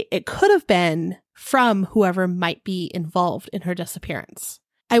say it could have been from whoever might be involved in her disappearance.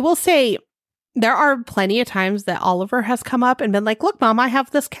 I will say there are plenty of times that Oliver has come up and been like, "Look, Mom, I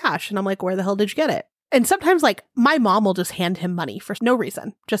have this cash." And I'm like, "Where the hell did you get it?" And sometimes, like, my mom will just hand him money for no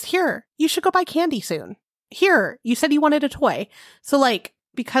reason. Just, "Here, you should go buy candy soon. Here, you said you wanted a toy." So, like,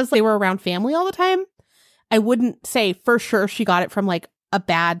 because they were around family all the time, I wouldn't say for sure she got it from, like, a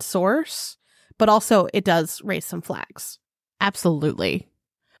bad source. But also, it does raise some flags. Absolutely.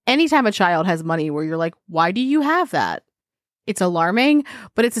 Anytime a child has money where you're like, why do you have that? It's alarming,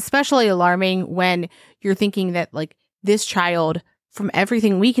 but it's especially alarming when you're thinking that, like, this child, from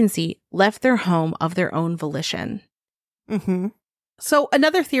everything we can see, left their home of their own volition. So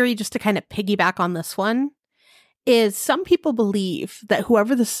another theory, just to kind of piggyback on this one, is some people believe that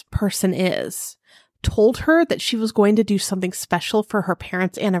whoever this person is told her that she was going to do something special for her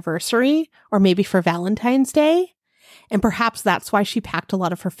parents' anniversary or maybe for Valentine's Day. And perhaps that's why she packed a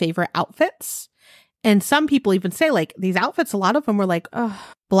lot of her favorite outfits. And some people even say, like, these outfits, a lot of them were like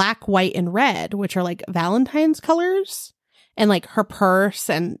black, white, and red, which are like Valentine's colors. And like her purse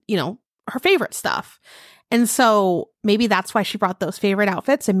and, her favorite stuff. And so maybe that's why she brought those favorite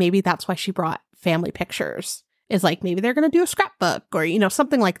outfits. And maybe that's why she brought family pictures, is like, maybe they're going to do a scrapbook or,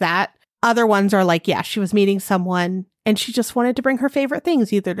 something like that. Other ones are like, yeah, she was meeting someone and she just wanted to bring her favorite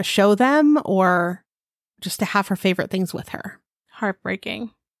things, either to show them or just to have her favorite things with her.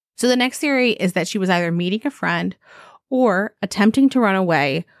 Heartbreaking. So the next theory is that she was either meeting a friend or attempting to run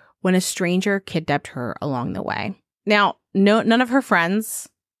away when a stranger kidnapped her along the way. Now, none of her friends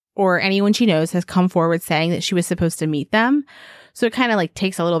or anyone she knows has come forward saying that she was supposed to meet them. So it kind of like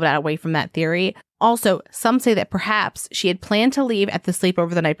takes a little bit away from that theory. Also, some say that perhaps she had planned to leave at the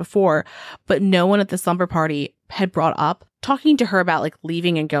sleepover the night before, but no one at the slumber party had brought up talking to her about like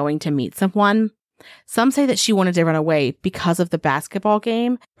leaving and going to meet someone. Some say that she wanted to run away because of the basketball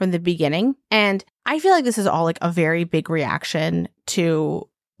game from the beginning. And I feel like this is all like a very big reaction to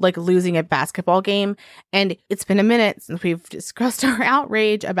like losing a basketball game. And it's been a minute since we've discussed our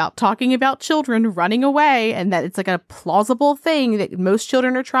outrage about talking about children running away, and that it's like a plausible thing that most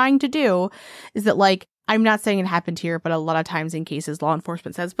children are trying to do, is that like, I'm not saying it happened here, but a lot of times in cases, law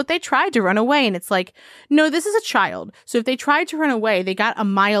enforcement says, but they tried to run away. And it's like, no, this is a child. So if they tried to run away, they got a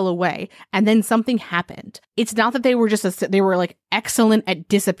mile away and then something happened. It's not that they were they were like excellent at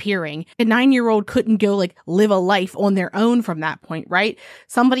disappearing. A 9-year-old couldn't go like live a life on their own from that point, right?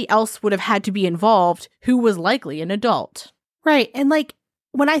 Somebody else would have had to be involved who was likely an adult. Right. And like,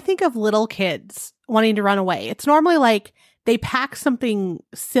 when I think of little kids wanting to run away, it's normally like they pack something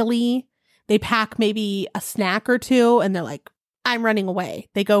silly. They pack maybe a snack or two and they're like, I'm running away.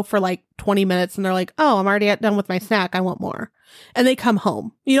 They go for like 20 minutes and they're like, oh, I'm already done with my snack. I want more. And they come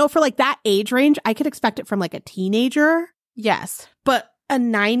home. You know, for like that age range, I could expect it from like a teenager. Yes. But a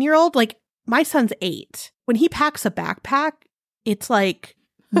 9-year-old, like my son's 8. When he packs a backpack, it's like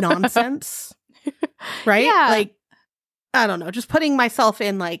nonsense. Right? Yeah. Like, I don't know, just putting myself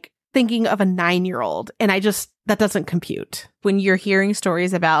in like thinking of a 9-year-old, and that doesn't compute. When you're hearing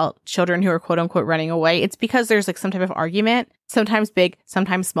stories about children who are quote unquote running away, it's because there's like some type of argument, sometimes big,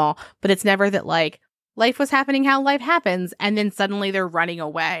 sometimes small, but it's never that like life was happening how life happens and then suddenly they're running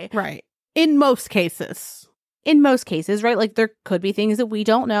away. Right. In most cases. Right? Like there could be things that we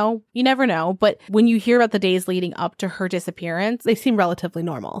don't know. You never know. But when you hear about the days leading up to her disappearance, they seem relatively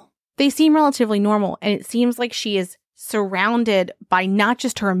normal. And it seems like she is surrounded by not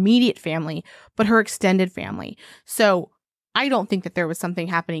just her immediate family, but her extended family. So I don't think that there was something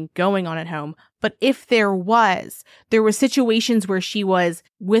happening going on at home. But if there was situations where she was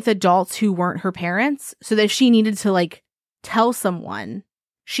with adults who weren't her parents, so that if she needed to like tell someone,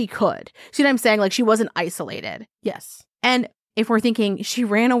 she could. See what I'm saying? Like she wasn't isolated. Yes. And if we're thinking she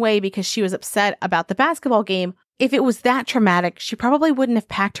ran away because she was upset about the basketball game, if it was that traumatic, she probably wouldn't have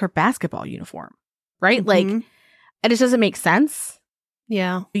packed her basketball uniform, right? Mm-hmm. Like, it just doesn't make sense.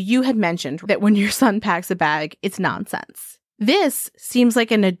 Yeah. You had mentioned that when your son packs a bag, it's nonsense. This seems like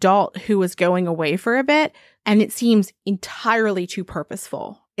an adult who was going away for a bit, and it seems entirely too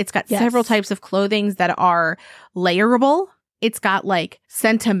purposeful. It's got several types of clothing that are layerable. It's got like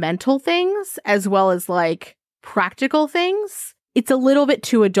sentimental things as well as like practical things. It's a little bit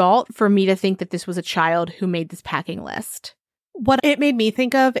too adult for me to think that this was a child who made this packing list. What it made me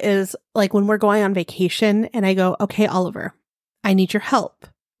think of is like when we're going on vacation and I go, okay, Oliver, I need your help.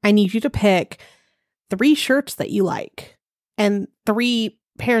 I need you to pick 3 shirts that you like and 3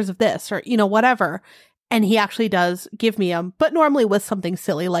 pairs of this or, you know, whatever. And he actually does give me them, but normally with something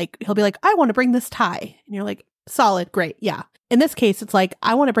silly. Like he'll be like, I want to bring this tie. And you're like, solid. Great. Yeah. In this case, it's like,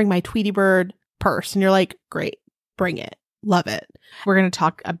 I want to bring my Tweety Bird purse. And you're like, great, bring it. Love it. We're going to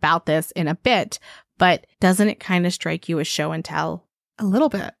talk about this in a bit. But doesn't it kind of strike you as show and tell? A little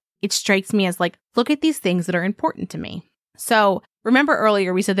bit. It strikes me as like, look at these things that are important to me. So remember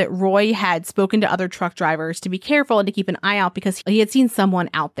earlier we said that Roy had spoken to other truck drivers to be careful and to keep an eye out because he had seen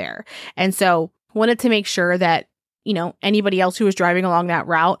someone out there. And so wanted to make sure that, you know, anybody else who was driving along that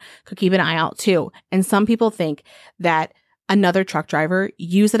route could keep an eye out too. And some people think that another truck driver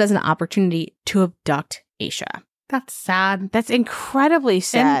used it as an opportunity to abduct Asha. That's sad. That's incredibly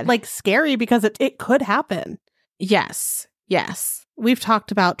sad. And like scary because it could happen. Yes. Yes. We've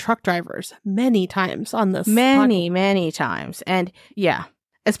talked about truck drivers many times on this. Many times. And yeah,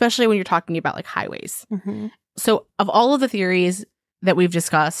 especially when you're talking about like highways. Mm-hmm. So of all of the theories that we've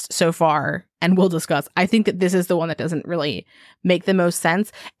discussed so far and will discuss, I think that this is the one that doesn't really make the most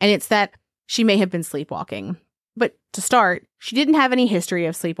sense. And it's that she may have been sleepwalking. But to start, she didn't have any history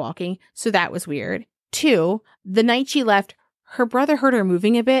of sleepwalking. So that was weird. 2, the night she left, her brother heard her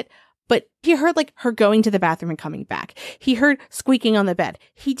moving a bit, but he heard like her going to the bathroom and coming back. He heard squeaking on the bed.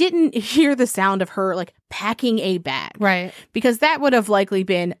 He didn't hear the sound of her like packing a bag. Right. Because that would have likely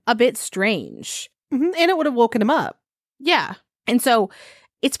been a bit strange. Mm-hmm. And it would have woken him up. Yeah. And so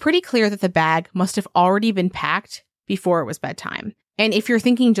it's pretty clear that the bag must have already been packed before it was bedtime. And if you're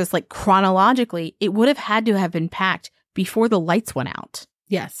thinking just like chronologically, it would have had to have been packed before the lights went out.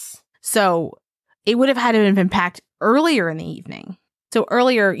 Yes. So it would have had to have been packed earlier in the evening. So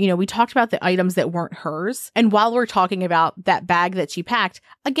earlier, you know, we talked about the items that weren't hers. And while we're talking about that bag that she packed,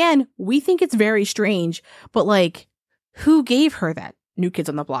 again, we think it's very strange. But like, who gave her that New Kids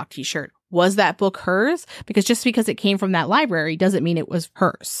on the Block t-shirt? Was that book hers? Because just because it came from that library doesn't mean it was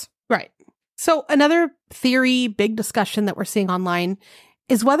hers. Right. So another theory, big discussion that we're seeing online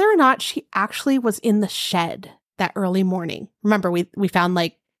is whether or not she actually was in the shed that early morning. Remember, we found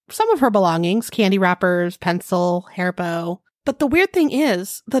like some of her belongings, candy wrappers, pencil, hair bow. But the weird thing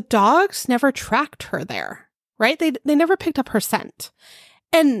is the dogs never tracked her there, right? They never picked up her scent.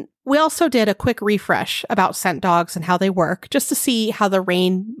 And we also did a quick refresh about scent dogs and how they work, just to see how the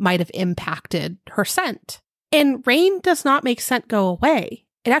rain might have impacted her scent. And rain does not make scent go away.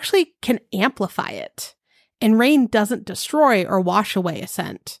 It actually can amplify it. And rain doesn't destroy or wash away a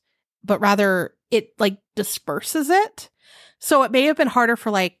scent, but rather it disperses it. So it may have been harder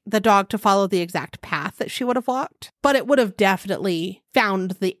for the dog to follow the exact path that she would have walked, but it would have definitely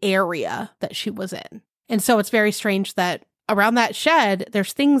found the area that she was in. And so it's very strange that around that shed,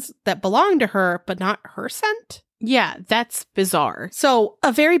 there's things that belong to her, but not her scent. Yeah, that's bizarre. So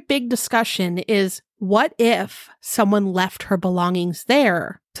a very big discussion is, what if someone left her belongings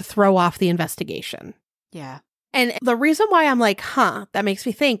there to throw off the investigation? Yeah. And the reason why I'm like, that makes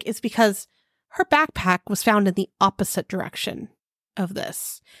me think is because her backpack was found in the opposite direction of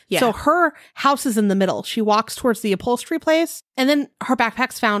this. Yeah. So her house is in the middle. She walks towards the upholstery place, and then her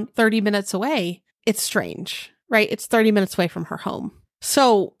backpack's found 30 minutes away. It's strange, right? It's 30 minutes away from her home.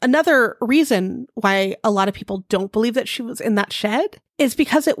 So another reason why a lot of people don't believe that she was in that shed is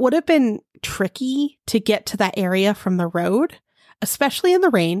because it would have been tricky to get to that area from the road, especially in the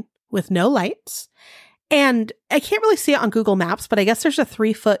rain with no lights. And I can't really see it on Google Maps, but I guess there's a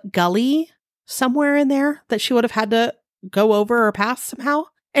 3-foot gully somewhere in there that she would have had to go over or pass somehow.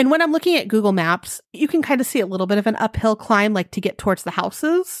 And when I'm looking at Google Maps, you can kind of see a little bit of an uphill climb, to get towards the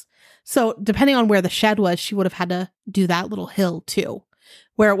houses. So depending on where the shed was, she would have had to do that little hill too,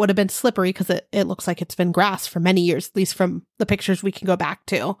 where it would have been slippery because it looks like it's been grass for many years, at least from the pictures we can go back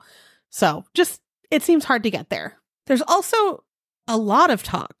to. So it seems hard to get there. There's also a lot of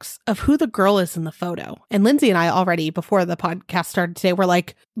talks of who the girl is in the photo. And Lindsay and I already, before the podcast started today, were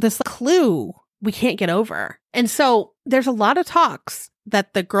like, this clue we can't get over. And so there's a lot of talks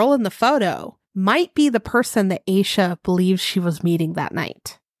that the girl in the photo might be the person that Asha believes she was meeting that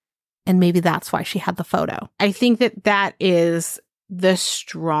night. And maybe that's why she had the photo. I think that is the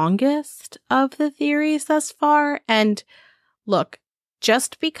strongest of the theories thus far. And look,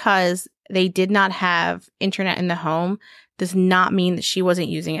 just because they did not have internet in the home does not mean that she wasn't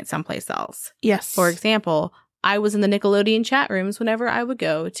using it someplace else. Yes. For example, I was in the Nickelodeon chat rooms whenever I would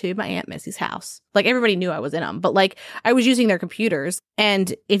go to my Aunt Missy's house. Everybody knew I was in them, but I was using their computers.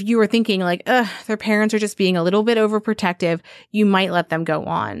 And if you were thinking their parents are just being a little bit overprotective, you might let them go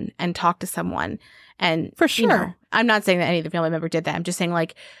on and talk to someone. And for sure, I'm not saying that any of the family member did that. I'm just saying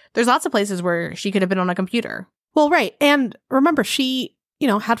there's lots of places where she could have been on a computer. Well, right. And remember, she,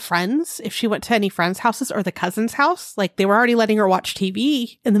 had friends. If she went to any friends' houses or the cousin's house, they were already letting her watch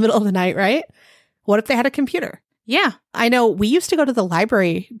TV in the middle of the night, right? What if they had a computer? Yeah. I know we used to go to the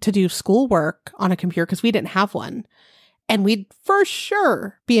library to do schoolwork on a computer because we didn't have one. And we'd for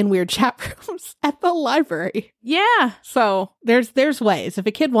sure be in weird chat rooms at the library. Yeah. So there's ways. If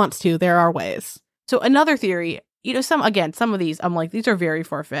a kid wants to, there are ways. So another theory, some of these, I'm like, these are very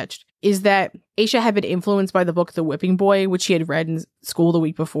far-fetched, is that Asha had been influenced by the book The Whipping Boy, which she had read in school the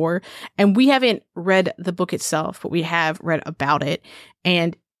week before. And we haven't read the book itself, but we have read about it.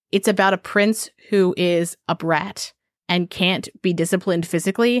 And it's about a prince who is a brat and can't be disciplined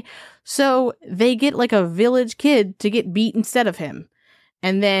physically. So they get a village kid to get beat instead of him.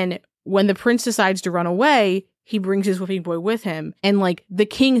 And then when the prince decides to run away, he brings his whipping boy with him. And the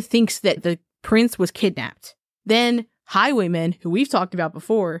king thinks that the prince was kidnapped. Then highwaymen, who we've talked about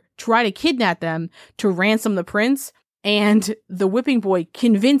before, try to kidnap them to ransom the prince. And the whipping boy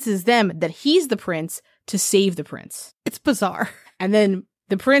convinces them that he's the prince to save the prince. It's bizarre. And then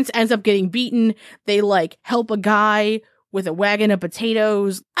the prince ends up getting beaten. They help a guy with a wagon of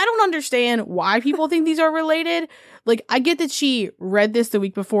potatoes. I don't understand why people think these are related. I get that she read this the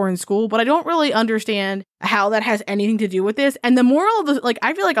week before in school, but I don't really understand how that has anything to do with this. And the moral of the,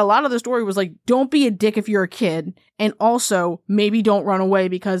 I feel a lot of the story was don't be a dick if you're a kid. And also maybe don't run away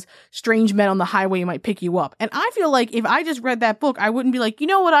because strange men on the highway might pick you up. And I feel if I just read that book, I wouldn't be you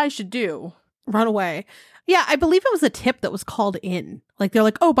know what I should do? Run away. Yeah, I believe it was a tip that was called in.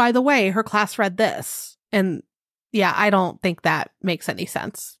 They're oh, by the way, her class read this. And yeah, I don't think that makes any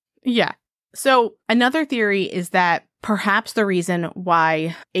sense. Yeah. So another theory is that perhaps the reason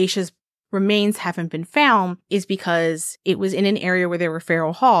why Asha's remains haven't been found is because it was in an area where there were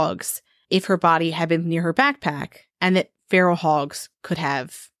feral hogs if her body had been near her backpack, and that feral hogs could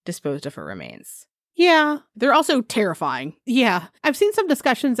have disposed of her remains. Yeah. They're also terrifying. Yeah. I've seen some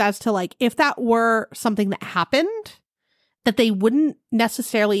discussions as to if that were something that happened, that they wouldn't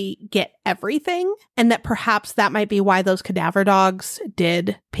necessarily get everything, and that perhaps that might be why those cadaver dogs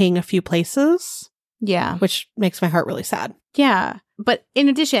did ping a few places. Yeah. Which makes my heart really sad. Yeah. But in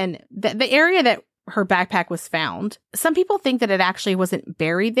addition, the area that her backpack was found. Some people think that it actually wasn't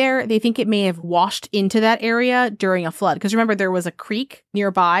buried there. They think it may have washed into that area during a flood. Because remember, there was a creek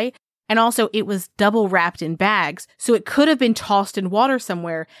nearby. And also, it was double wrapped in bags. So it could have been tossed in water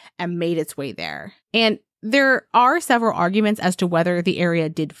somewhere and made its way there. And there are several arguments as to whether the area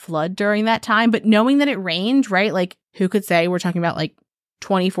did flood during that time. But knowing that it rained, right? Like, who could say? We're talking about like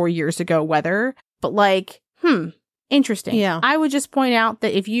 24 years ago weather. But like, interesting. Yeah. I would just point out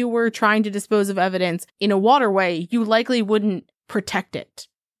that if you were trying to dispose of evidence in a waterway, you likely wouldn't protect it.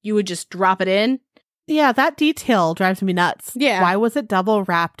 You would just drop it in. Yeah, that detail drives me nuts. Yeah. Why was it double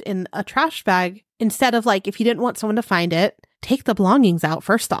wrapped in a trash bag instead of like, if you didn't want someone to find it, take the belongings out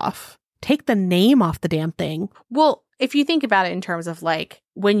first off. Take the name off the damn thing. Well, if you think about it in terms of like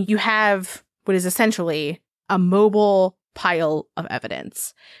when you have what is essentially a mobile pile of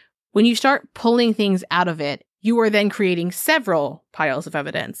evidence, when you start pulling things out of it, you are then creating several piles of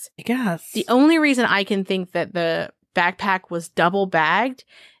evidence. I guess. The only reason I can think that the backpack was double bagged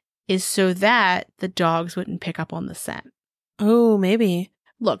is so that the dogs wouldn't pick up on the scent. Oh, maybe.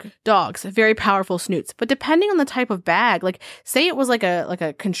 Look, dogs, very powerful snoots, but depending on the type of bag, like say it was like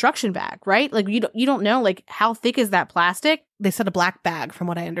a construction bag, right? Like you don't know like how thick is that plastic? They said a black bag from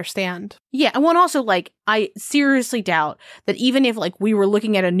what I understand. Yeah, and one also like I seriously doubt that even if like we were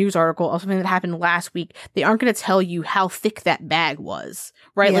looking at a news article of something that happened last week, they aren't going to tell you how thick that bag was,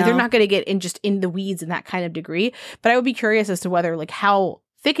 right? Yeah. Like they're not going to get in the weeds in that kind of degree, but I would be curious as to whether like how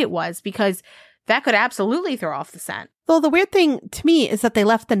thick it was because that could absolutely throw off the scent. Well, the weird thing to me is that they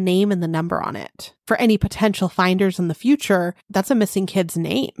left the name and the number on it. For any potential finders in the future, that's a missing kid's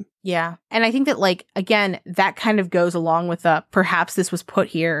name. Yeah. And I think that, like, again, that kind of goes along with perhaps this was put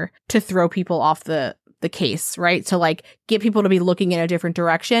here to throw people off the case, right? To like get people to be looking in a different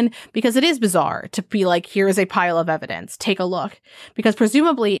direction because it is bizarre to be like, here is a pile of evidence. Take a look. Because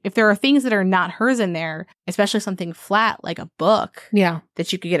presumably if there are things that are not hers in there, especially something flat like a book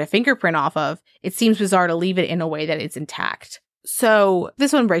that you could get a fingerprint off of, it seems bizarre to leave it in a way that it's intact. So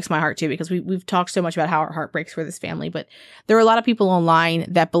this one breaks my heart too, because we've talked so much about how our heart breaks for this family, but there are a lot of people online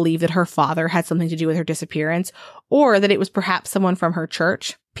that believe that her father had something to do with her disappearance, or that it was perhaps someone from her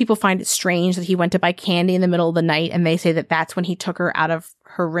church. People find it strange that he went to buy candy in the middle of the night, and they say that that's when he took her out of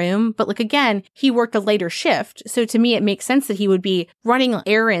her room. But like, again, he worked a later shift. So to me, it makes sense that he would be running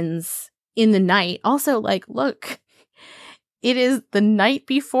errands in the night. Also, like, look, it is the night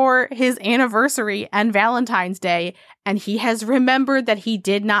before his anniversary and Valentine's Day, and he has remembered that he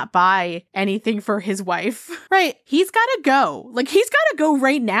did not buy anything for his wife. Right. He's got to go. Like, he's got to go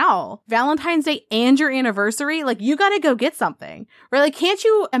right now. Valentine's Day and your anniversary, like, you got to go get something. Right? Like, can't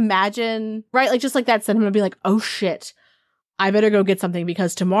you imagine, right? Like, just like that sentiment of being like, oh shit, I better go get something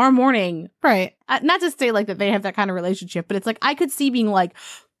because tomorrow morning. Right. Not to say like that they have that kind of relationship, but it's like, I could see being like,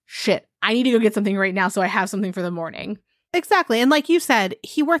 shit, I need to go get something right now so I have something for the morning. Exactly. And like you said,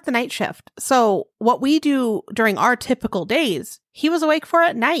 he worked the night shift. So what we do during our typical days, he was awake for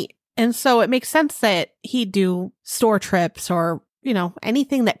at night. And so it makes sense that he'd do store trips or, you know,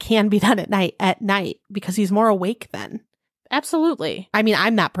 anything that can be done at night because he's more awake then. Absolutely. I mean,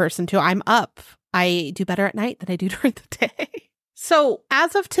 I'm that person too. I'm up. I do better at night than I do during the day. So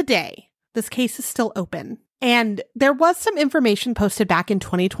as of today, this case is still open. And there was some information posted back in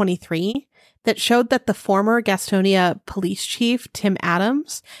 2023 that showed that the former Gastonia police chief, Tim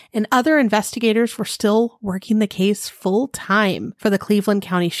Adams, and other investigators were still working the case full time for the Cleveland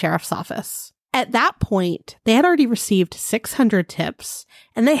County Sheriff's Office. At that point, they had already received 600 tips,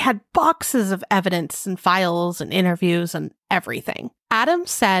 and they had boxes of evidence and files and interviews and everything.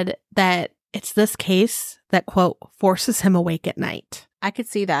 Adams said that it's this case that, quote, forces him awake at night. I could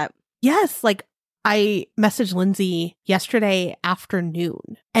see that. Yes, like, I messaged Lindsay yesterday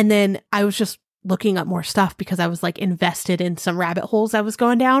afternoon, and then I was just looking up more stuff because I was like invested in some rabbit holes I was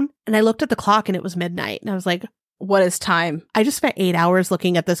going down. And I looked at the clock and it was midnight. And I was like, what is time? I just spent 8 hours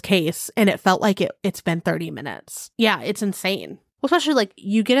looking at this case and it felt like it's been 30 minutes. Yeah, it's insane. Well, especially like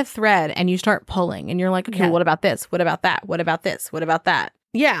you get a thread and you start pulling and you're like, okay, what about this? What about that? What about this? What about that?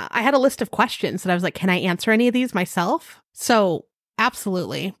 Yeah, I had a list of questions and I was like, can I answer any of these myself? So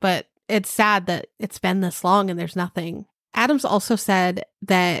absolutely. But it's sad that it's been this long and there's nothing. Adams also said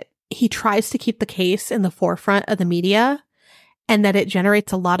that he tries to keep the case in the forefront of the media and that it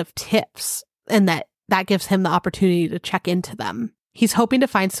generates a lot of tips and that gives him the opportunity to check into them. He's hoping to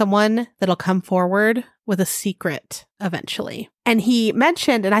find someone that'll come forward with a secret eventually. And he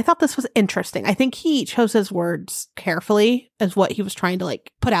mentioned, and I thought this was interesting, I think he chose his words carefully as what he was trying to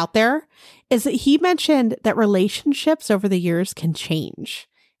like put out there, is that he mentioned that relationships over the years can change.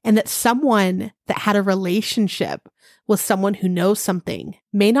 and that someone that had a relationship with someone who knows something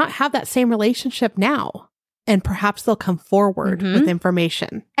may not have that same relationship now. And perhaps they'll come forward with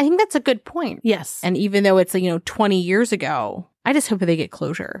information. I think that's a good point. Yes. And even though it's, 20 years ago, I just hope that they get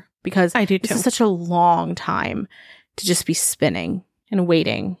closure, because I do too. This is such a long time to just be spinning and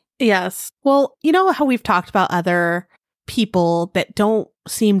waiting. Yes. Well, you know how we've talked about other people that don't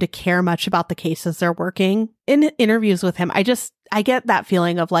seem to care much about the cases they're working? In interviews with him, I get that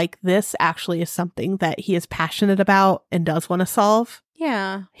feeling of like, this actually is something that he is passionate about and does want to solve.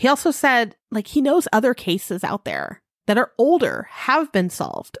 Yeah. He also said, like, he knows other cases out there that are older have been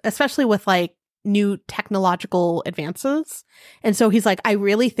solved, especially with like new technological advances. And so he's like, I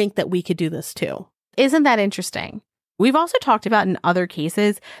really think that we could do this too. Isn't that interesting? We've also talked about in other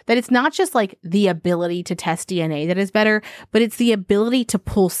cases that it's not just like the ability to test DNA that is better, but it's the ability to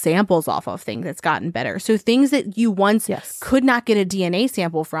pull samples off of things that's gotten better. So things that you once could not get a DNA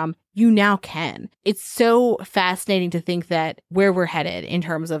sample from, you now can. It's so fascinating to think that where we're headed in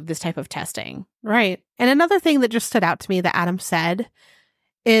terms of this type of testing. Right. And another thing that just stood out to me that Adam said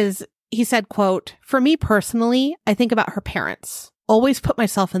is, he said, quote, "For me personally, I think about her parents. Always put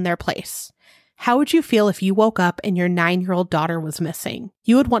myself in their place. How would you feel if you woke up and your 9-year-old daughter was missing?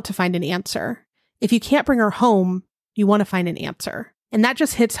 You would want to find an answer. If you can't bring her home, you want to find an answer. And that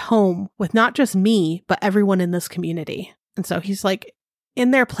just hits home with not just me, but everyone in this community." And so he's like,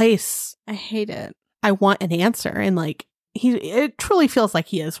 in their place. I hate it. I want an answer. And like, it truly feels like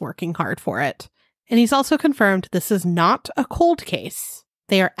he is working hard for it. And he's also confirmed this is not a cold case.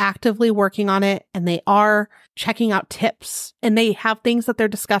 They are actively working on it, and they are checking out tips, and they have things that they're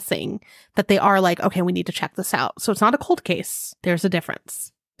discussing that they are like, okay, we need to check this out. So it's not a cold case. There's a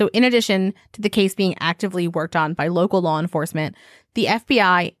difference. So in addition to the case being actively worked on by local law enforcement, the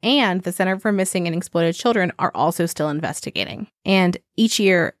FBI and the Center for Missing and Exploited Children are also still investigating. And each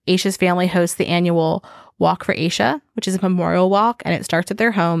year, Asha's family hosts the annual Walk for Asha, which is a memorial walk, and it starts at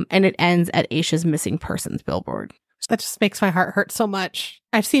their home and it ends at Asha's missing persons billboard. That just makes my heart hurt so much.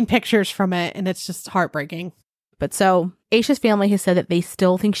 I've seen pictures from it, and it's just heartbreaking. But so, Asha's family has said that they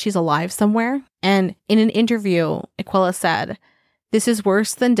still think she's alive somewhere. And in an interview, Aquila said, "This is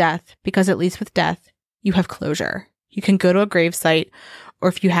worse than death, because at least with death, you have closure. You can go to a gravesite, or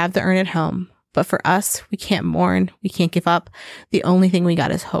if you have the urn at home. But for us, we can't mourn. We can't give up. The only thing we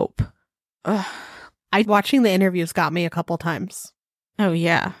got is hope." Ugh. Watching the interviews got me a couple times. Oh,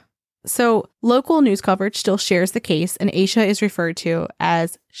 yeah. So, local news coverage still shares the case, and Asha is referred to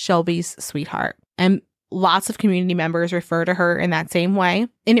as Shelby's sweetheart. And lots of community members refer to her in that same way.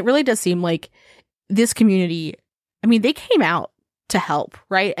 And it really does seem like this community, I mean, they came out to help,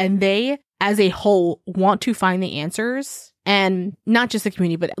 right? And they, as a whole, want to find the answers. And not just the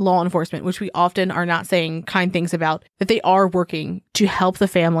community, but law enforcement, which we often are not saying kind things about, that they are working to help the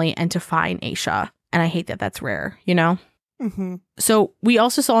family and to find Asha. And I hate that that's rare, you know? Mm-hmm. So we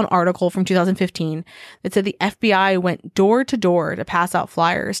also saw an article from 2015 that said the FBI went door to door to pass out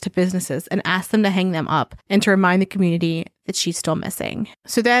flyers to businesses and asked them to hang them up and to remind the community that she's still missing.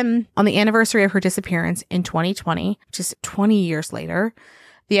 So then on the anniversary of her disappearance in 2020, which is 20 years later,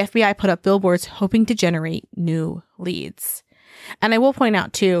 the FBI put up billboards hoping to generate new leads. And I will point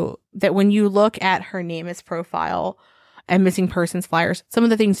out too that when you look at her NamUs profile and missing persons flyers, some of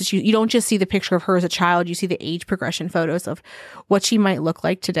the things that you don't just see the picture of her as a child, you see the age progression photos of what she might look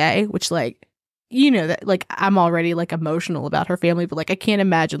like today, which like, you know, that like I'm already like emotional about her family, but like I can't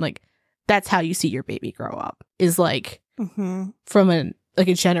imagine like that's how you see your baby grow up is like from a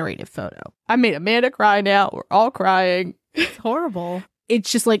generated photo. I made Amanda cry now. We're all crying. It's horrible. It's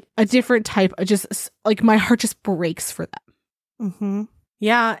just like a different type of just like my heart just breaks for them. Mm-hmm.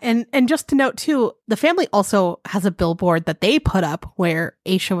 Yeah. And just to note too, the family also has a billboard that they put up where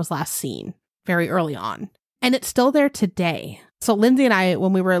Asha was last seen very early on. And it's still there today. So Lindsay and I,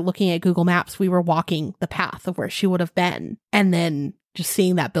 when we were looking at Google Maps, we were walking the path of where she would have been. And then just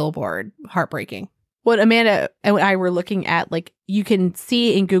seeing that billboard, heartbreaking. What Amanda and I were looking at, like you can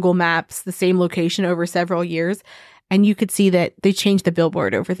see in Google Maps the same location over several years. And you could see that they changed the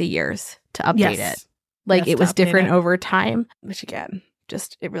billboard over the years to update it. Like it was different over time, which again,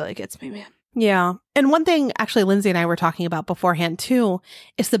 just, it really gets me, man. Yeah. And one thing actually Lindsay and I were talking about beforehand too,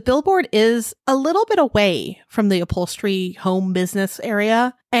 is the billboard is a little bit away from the upholstery home business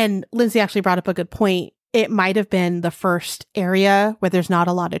area. And Lindsay actually brought up a good point. It might have been the first area where there's not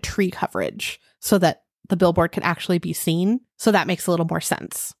a lot of tree coverage so that the billboard could actually be seen. So that makes a little more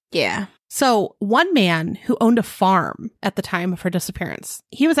sense. Yeah. So one man who owned a farm at the time of her disappearance,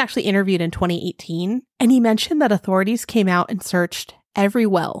 he was actually interviewed in 2018, and he mentioned that authorities came out and searched every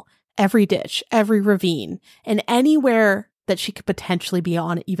well, every ditch, every ravine, and anywhere that she could potentially be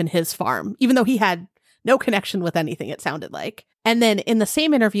on even his farm, even though he had no connection with anything, it sounded like. And then in the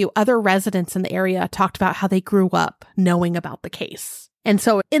same interview, other residents in the area talked about how they grew up knowing about the case. And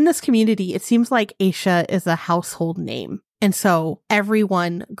so in this community, it seems like Asha is a household name. And so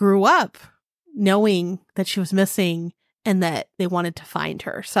everyone grew up knowing that she was missing and that they wanted to find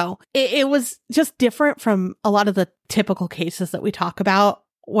her. So it was just different from a lot of the typical cases that we talk about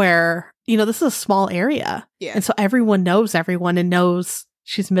where, this is a small area. Yeah. And so everyone knows everyone and knows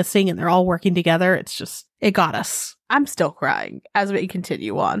she's missing and they're all working together. It's just, it got us. I'm still crying as we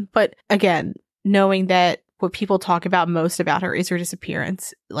continue on. But again, knowing that what people talk about most about her is her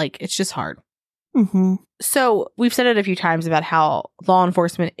disappearance, it's just hard. Mm-hmm. So we've said it a few times about how law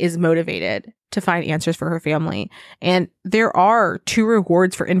enforcement is motivated to find answers for her family. And there are 2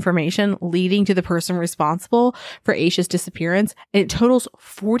 rewards for information leading to the person responsible for Asha's disappearance. And it totals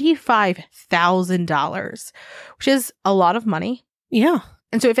 $45,000, which is a lot of money. Yeah.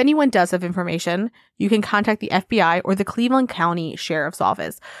 And so if anyone does have information, you can contact the FBI or the Cleveland County Sheriff's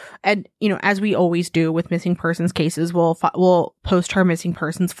Office. And, as we always do with missing persons cases, we'll post her missing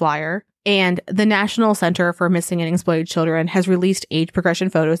persons flyer. And the National Center for Missing and Exploited Children has released age progression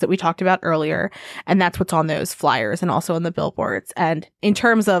photos that we talked about earlier. And that's what's on those flyers and also on the billboards. And in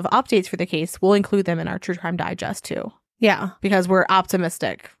terms of updates for the case, we'll include them in our True Crime Digest too. Yeah. Because we're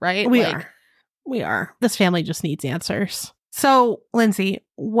optimistic, right? We are. This family just needs answers. So, Lindsay,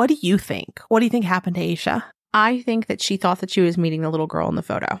 what do you think? What do you think happened to Asha? I think that she thought that she was meeting the little girl in the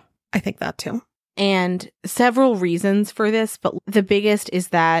photo. I think that too. And several reasons for this, but the biggest is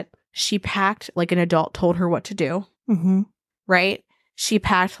that she packed like an adult told her what to do. Mm-hmm. Right? She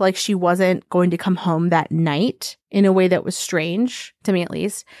packed like she wasn't going to come home that night in a way that was strange, to me at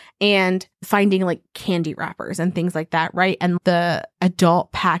least, and finding like candy wrappers and things like that, right? And the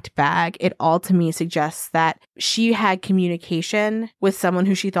adult packed bag, it all to me suggests that she had communication with someone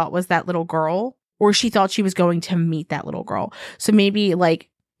who she thought was that little girl, or she thought she was going to meet that little girl. So maybe like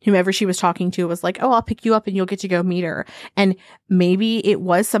whomever she was talking to was like, oh, I'll pick you up and you'll get to go meet her. And maybe it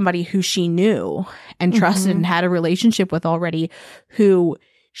was somebody who she knew and trusted and had a relationship with already, who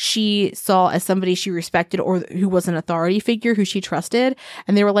she saw as somebody she respected or who was an authority figure who she trusted.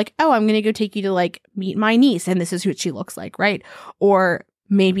 And they were like, oh, I'm going to go take you to like meet my niece. And this is what she looks like, right? Or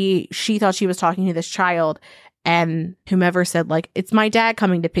maybe she thought she was talking to this child and whomever said like, it's my dad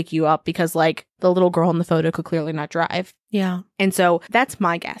coming to pick you up because like the little girl in the photo could clearly not drive. Yeah. And so that's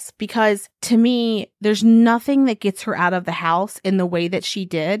my guess, because to me, there's nothing that gets her out of the house in the way that she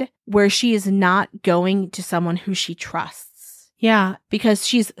did, where she is not going to someone who she trusts. Yeah. Because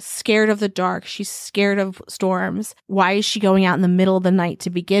she's scared of the dark. She's scared of storms. Why is she going out in the middle of the night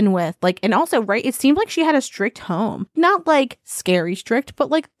to begin with? Like, and also, right, it seemed like she had a strict home. Not like scary strict, but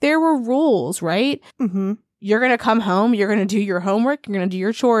like there were rules, right? Mm-hmm. You're going to come home, you're going to do your homework, you're going to do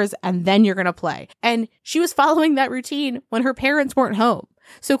your chores, and then you're going to play. And she was following that routine when her parents weren't home.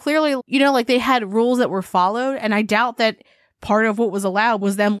 So clearly, like they had rules that were followed. And I doubt that part of what was allowed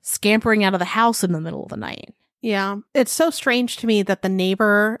was them scampering out of the house in the middle of the night. Yeah. It's so strange to me that the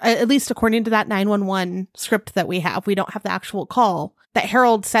neighbor, at least according to that 911 script that we don't have the actual call, that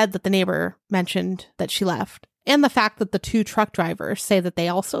Harold said that the neighbor mentioned that she left. And the fact that the 2 truck drivers say that they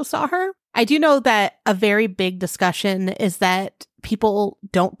also saw her. I do know that a very big discussion is that people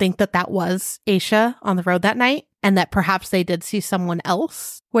don't think that that was Asha on the road that night, and that perhaps they did see someone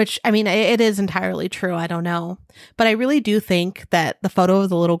else, which, I mean, it is entirely true. I don't know. But I really do think that the photo of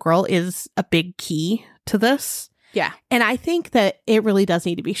the little girl is a big key to this. Yeah. And I think that it really does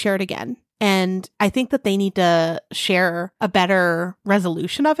need to be shared again. And I think that they need to share a better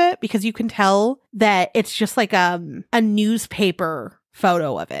resolution of it, because you can tell that it's just like a newspaper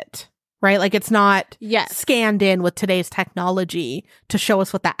photo of it. Right? Like it's not scanned in with today's technology to show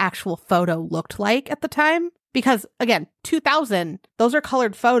us what that actual photo looked like at the time. Because again, 2000, those are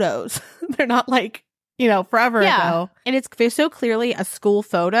colored photos. They're not like, forever ago. And it's so clearly a school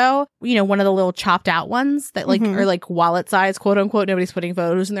photo, one of the little chopped out ones that like are like wallet size, quote unquote. Nobody's putting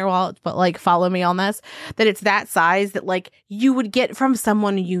photos in their wallets, but like follow me on this, that it's that size that like you would get from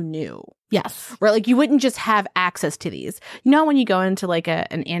someone you knew. Yes. Right. Like you wouldn't just have access to these. When you go into like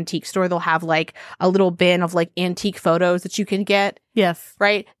an antique store, they'll have like a little bin of like antique photos that you can get. Yes.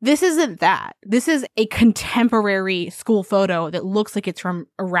 Right. This isn't that. This is a contemporary school photo that looks like it's from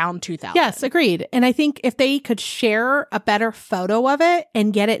around 2000. Yes. Agreed. And I think if they could share a better photo of it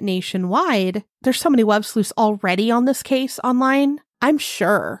and get it nationwide, there's so many web sleuths already on this case online. I'm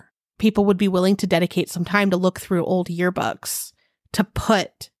sure people would be willing to dedicate some time to look through old yearbooks to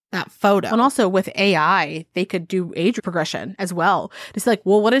put that photo. And also with AI, they could do age progression as well. It's like,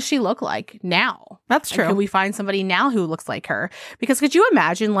 well, what does she look like now? That's true. And can we find somebody now who looks like her? Because could you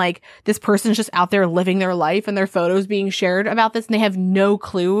imagine like this person's just out there living their life and their photos being shared about this and they have no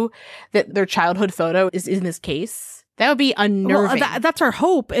clue that their childhood photo is in this case? That would be unnerving. Well, that's our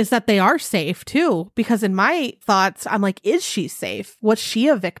hope, is that they are safe too. Because in my thoughts, I'm like, is she safe? Was she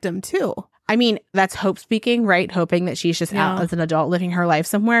a victim too? I mean, that's hope speaking, right? Hoping that she's just out as an adult living her life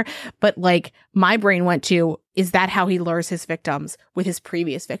somewhere. But like my brain went to, is that how he lures his victims with his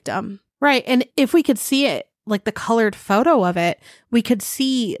previous victim? Right. And if we could see it, like the colored photo of it, we could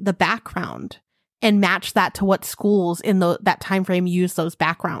see the background and match that to what schools in that time frame use those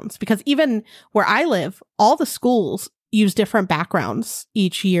backgrounds. Because even where I live, all the schools use different backgrounds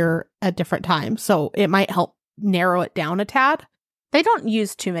each year at different times. So it might help narrow it down a tad. They don't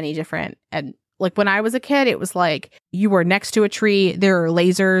use too many different, and like when I was a kid, it was like you were next to a tree, there are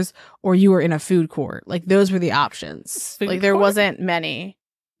lasers, or you were in a food court. Like those were the options. There wasn't many.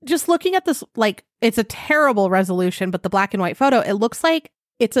 Just looking at this, like it's a terrible resolution, but the black and white photo, it looks like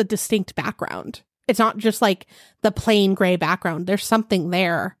it's a distinct background. It's not just like the plain gray background. There's something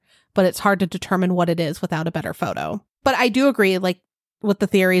there, but it's hard to determine what it is without a better photo. But I do agree, like with the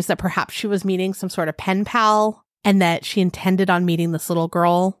theories that perhaps she was meeting some sort of pen pal, and that she intended on meeting this little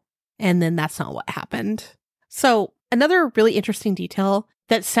girl, and then that's not what happened. So another really interesting detail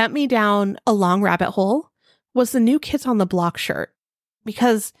that sent me down a long rabbit hole was the New Kids on the Block shirt.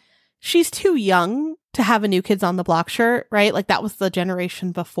 Because she's too young to have a New Kids on the Block shirt, right? Like that was the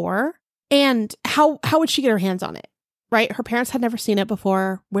generation before. And how would she get her hands on it, right? Her parents had never seen it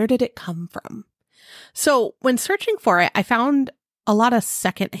before. Where did it come from? So when searching for it, I found a lot of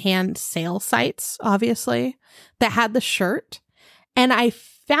secondhand sale sites, obviously, that had the shirt. And I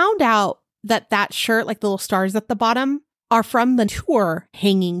found out that shirt, like the little stars at the bottom, are from the tour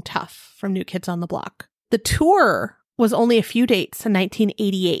Hanging Tough from New Kids on the Block. The tour was only a few dates in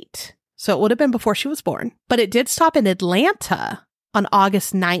 1988. So it would have been before she was born. But it did stop in Atlanta on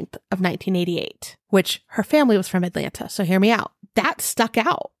August 9th of 1988, which her family was from Atlanta. So hear me out. That stuck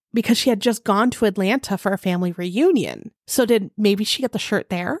out, because she had just gone to Atlanta for a family reunion. So did maybe she get the shirt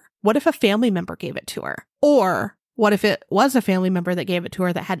there? What if a family member gave it to her? Or what if it was a family member that gave it to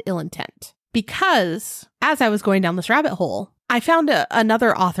her that had ill intent? Because as I was going down this rabbit hole, I found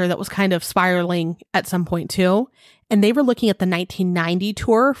another author that was kind of spiraling at some point too. And they were looking at the 1990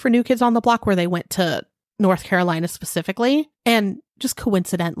 tour for New Kids on the Block, where they went to North Carolina specifically. And just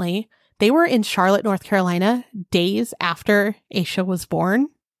coincidentally, they were in Charlotte, North Carolina, days after Asha was born,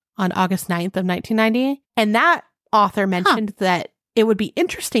 on August 9th of 1990. And that author mentioned that it would be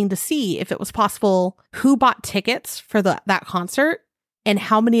interesting to see if it was possible who bought tickets for that concert and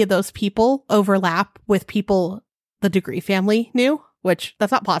how many of those people overlap with people the Degree family knew, which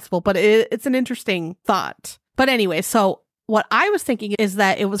that's not possible, but it's an interesting thought. But anyway, so what I was thinking is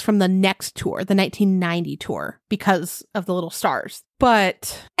that it was from the next tour, the 1990 tour, because of the little stars.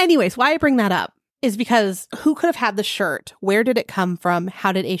 But anyways, why I bring that up is because who could have had the shirt? Where did it come from?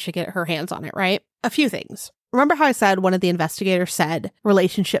 How did Asha get her hands on it, right? A few things. Remember how I said one of the investigators said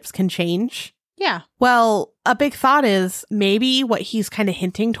relationships can change? Yeah. Well, a big thought is maybe what he's kind of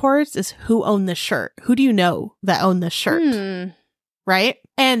hinting towards is who owned the shirt. Who do you know that owned this shirt? Right?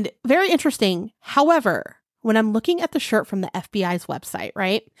 And very interesting. However, when I'm looking at the shirt from the FBI's website,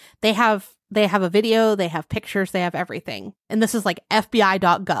 right? They have a video, they have pictures, they have everything. And this is like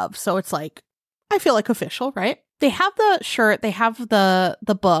FBI.gov. So it's like, I feel like official, right? They have the shirt, they have the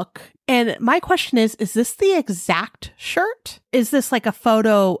book. And my question is this the exact shirt? Is this like a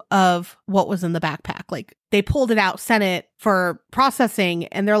photo of what was in the backpack? Like they pulled it out, sent it for processing,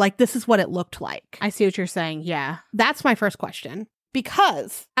 and they're like, this is what it looked like. I see what you're saying. Yeah. That's my first question.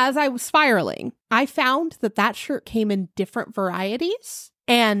 Because as I was spiraling, I found that shirt came in different varieties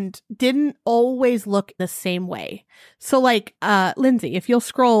and didn't always look the same way. So like, Lindsay, if you'll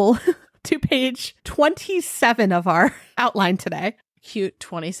scroll to page 27 of our outline today. Cute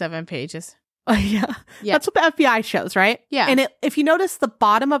 27 pages. Yeah. That's what the FBI shows, right? Yeah. And if you notice the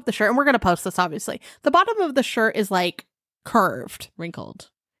bottom of the shirt, and we're going to post this obviously, the bottom of the shirt is like curved. Wrinkled.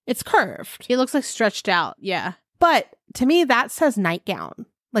 It's curved. It looks like stretched out. Yeah. But to me, that says nightgown.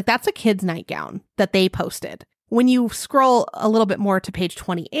 Like that's a kid's nightgown that they posted. When you scroll a little bit more to page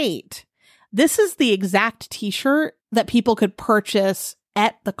 28, this is the exact t-shirt that people could purchase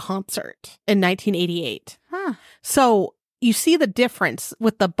at the concert in 1988. Huh. So you see the difference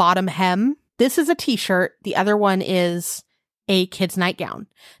with the bottom hem. This is a t-shirt. The other one is a kid's nightgown.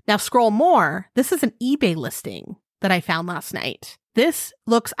 Now scroll more. This is an eBay listing that I found last night. This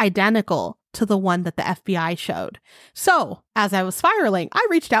looks identical to the one that the FBI showed. So as I was spiraling, I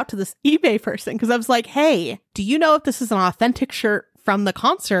reached out to this eBay person because I was like, hey, do you know if this is an authentic shirt from the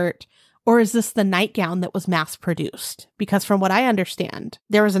concert, or is this the nightgown that was mass produced? Because from what I understand,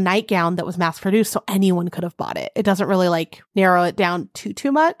 there was a nightgown that was mass produced, so anyone could have bought it. It doesn't really like narrow it down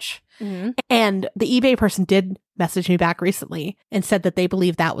too much. Mm-hmm. And the eBay person did message me back recently and said that they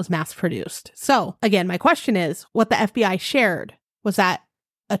believe that was mass produced. So again, my question is, what the FBI shared, was that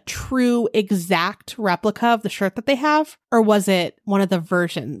a true exact replica of the shirt that they have? Or was it one of the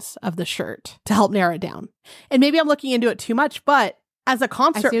versions of the shirt, to help narrow it down? And maybe I'm looking into it too much, but as a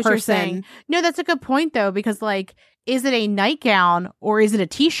concert person. No, that's a good point though, because like, is it a nightgown or is it a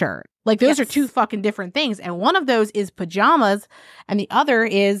t-shirt? Like those are two fucking different things. And one of those is pajamas and the other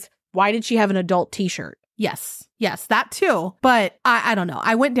is, why did she have an adult t-shirt? Yes, that too. But I don't know.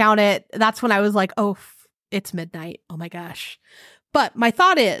 I went down it. That's when I was like, oh, it's midnight. Oh my gosh. But my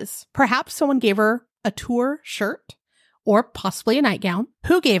thought is, perhaps someone gave her a tour shirt or possibly a nightgown.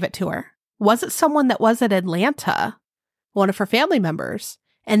 Who gave it to her? Was it someone that was at Atlanta, one of her family members,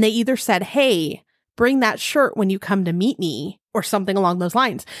 and they either said, hey, bring that shirt when you come to meet me, or something along those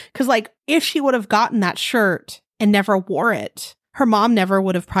lines? Because like, if she would have gotten that shirt and never wore it, her mom never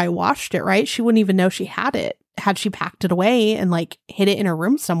would have probably washed it, right? She wouldn't even know she had it had she packed it away and like hid it in her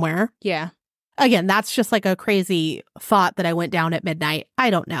room somewhere. Yeah. Again, that's just like a crazy thought that I went down at midnight. I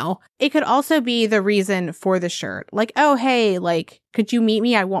don't know. It could also be the reason for the shirt. Like, oh, hey, like, could you meet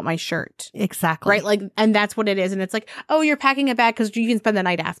me? I want my shirt. Exactly. Right? Like, and that's what it is. And it's like, oh, you're packing a bag because you can spend the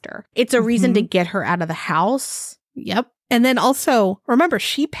night after. It's a reason to get her out of the house. Yep. And then also, remember,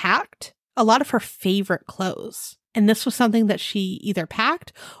 she packed a lot of her favorite clothes. And this was something that she either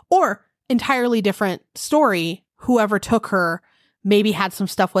packed or, entirely different story, whoever took her maybe had some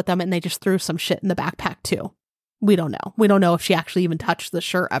stuff with them and they just threw some shit in the backpack too. We don't know. We don't know if she actually even touched the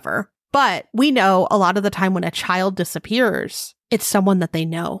shirt ever. But we know a lot of the time when a child disappears, it's someone that they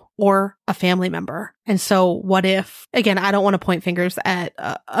know or a family member. And so what if, again, I don't want to point fingers at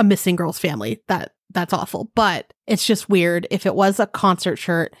a missing girl's family. That's awful. But it's just weird if it was a concert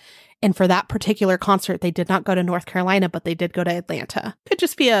shirt. And for that particular concert, they did not go to North Carolina, but they did go to Atlanta. Could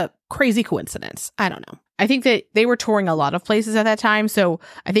just be a crazy coincidence. I don't know. I think that they were touring a lot of places at that time, so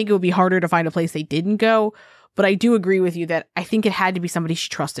I think it would be harder to find a place they didn't go. But I do agree with you that I think it had to be somebody she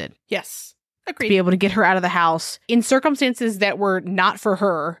trusted. Yes. Agreed. To be able to get her out of the house in circumstances that were not for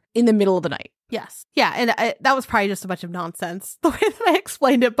her in the middle of the night. Yes. Yeah, and that was probably just a bunch of nonsense, the way that I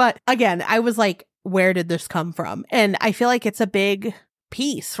explained it. But again, I was like, where did this come from? And I feel like it's a big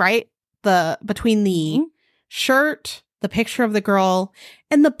piece, right? Between the shirt, the picture of the girl,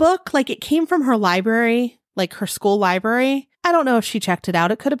 and the book, like it came from her library, like her school library. I don't know if she checked it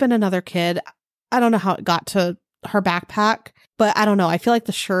out. It could have been another kid. I don't know how it got to her backpack, but I don't know. I feel like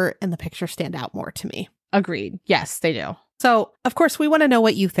the shirt and the picture stand out more to me. Agreed. Yes, they do. So, of course, we want to know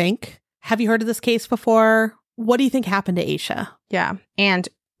what you think. Have you heard of this case before? What do you think happened to Asha? Yeah. And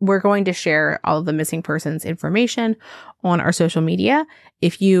we're going to share all of the missing persons information on our social media.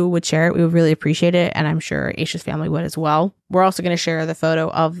 If you would share it, we would really appreciate it. And I'm sure Asha's family would as well. We're also going to share the photo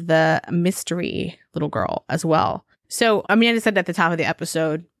of the mystery little girl as well. So, I said at the top of the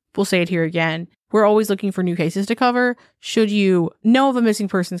episode, we'll say it here again. We're always looking for new cases to cover. Should you know of a missing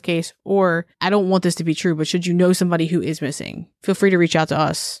persons case, or I don't want this to be true, but should you know somebody who is missing, feel free to reach out to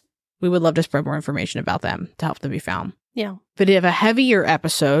us. We would love to spread more information about them to help them be found. Yeah. But we have a heavier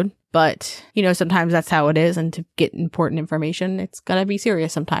episode, but sometimes that's how it is. And to get important information, it's going to be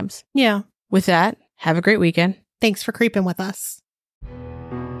serious sometimes. Yeah. With that, have a great weekend. Thanks for creeping with us.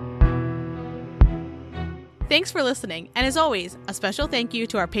 Thanks for listening. And as always, a special thank you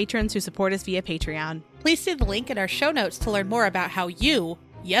to our patrons who support us via Patreon. Please see the link in our show notes to learn more about how you,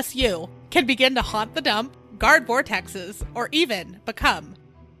 yes you, can begin to haunt the dump, guard vortexes, or even become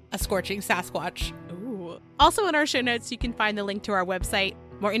a scorching Sasquatch. Also in our show notes, you can find the link to our website,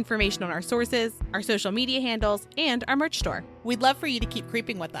 more information on our sources, our social media handles, and our merch store. We'd love for you to keep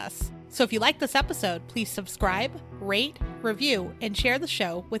creeping with us. So if you like this episode, please subscribe, rate, review, and share the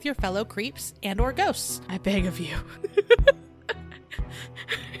show with your fellow creeps and or ghosts. I beg of you.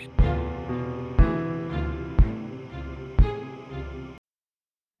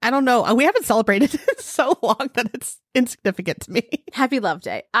 I don't know. We haven't celebrated it so long that it's insignificant to me. Happy Love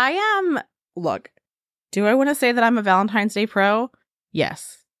Day. Look, do I want to say that I'm a Valentine's Day pro?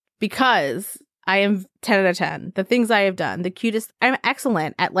 Yes. Because I am 10 out of 10. The things I have done, the cutest, I'm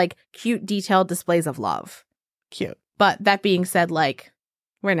excellent at cute detailed displays of love. Cute. But that being said,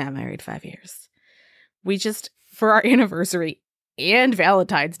 we're now married 5 years. We just, for our anniversary and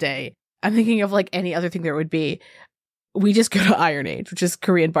Valentine's Day, I'm thinking of any other thing there would be. we just go to Iron Age, which is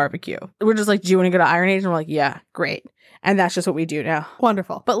Korean barbecue. We're just like, do you want to go to Iron Age? And we're like, yeah, great. And that's just what we do now.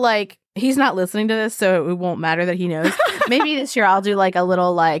 Wonderful. But like, he's not listening to this, so it won't matter that he knows. Maybe this year I'll do like a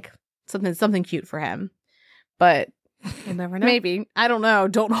little like something cute for him. But you'll never know. Maybe. I don't know.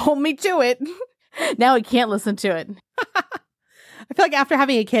 Don't hold me to it. Now he can't listen to it. I feel like after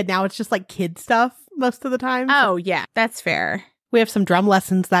having a kid now, it's just like kid stuff most of the time. Oh, yeah. That's fair. We have some drum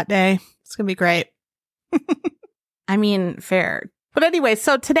lessons that day. It's going to be great. I mean, fair. But anyway,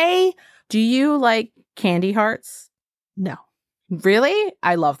 so today... Do you like candy hearts? No. Really?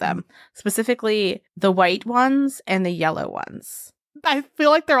 I love them. Specifically, the white ones and the yellow ones. I feel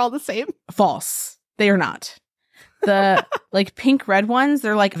like they're all the same. False. They are not. The like pink red ones,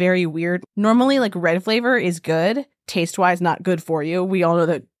 they're like very weird. Normally, like red flavor is good. Taste-wise, not good for you. We all know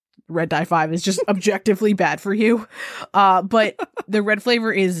that Red Dye 5 is just objectively bad for you. But the red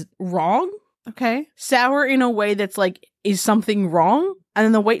flavor is wrong. Okay. Sour in a way that's like, is something wrong? And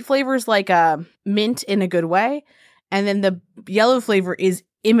then the white flavor is like a mint in a good way. And then the yellow flavor is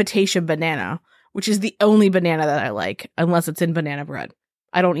imitation banana, which is the only banana that I like, unless it's in banana bread.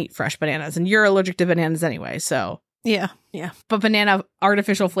 I don't eat fresh bananas, and you're allergic to bananas anyway, so. Yeah. But banana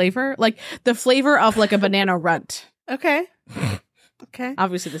artificial flavor, like the flavor of like a banana runt. Okay. Okay.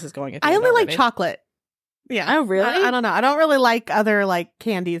 Obviously, this is going at the I end only like already. chocolate. Yeah. Oh, really? I don't know. I don't really like other like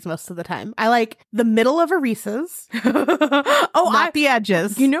candies most of the time. I like the middle of a Reese's. Not the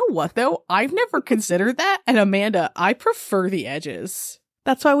edges. You know what, though? I've never considered that. And Amanda, I prefer the edges.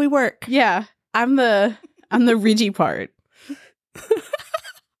 That's why we work. Yeah. I'm the ridgy part.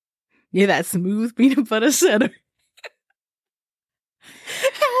 Yeah, that smooth peanut butter center.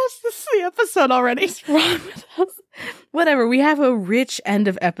 How is this the episode already? What's wrong with us? Whatever. We have a rich end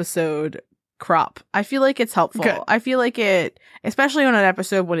of episode crop. I feel like it's helpful. Good. I feel like it, especially on an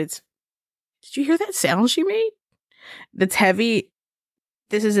episode when it's. Did you hear that sound she made? That's heavy.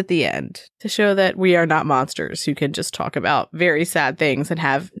 This is at the end to show that we are not monsters who can just talk about very sad things and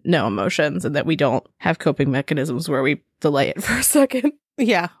have no emotions, and that we don't have coping mechanisms where we delay it for a second.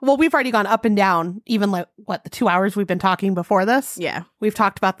 Yeah. Well, we've already gone up and down, even like, the 2 hours we've been talking before this? Yeah. We've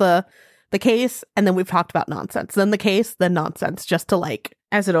talked about the case, and then we've talked about nonsense. Then the case, then nonsense, just to like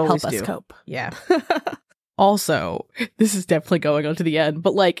as it always help do. us cope. Yeah. Also, this is definitely going on to the end,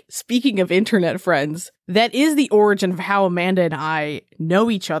 but like, speaking of internet friends, that is the origin of how Amanda and I know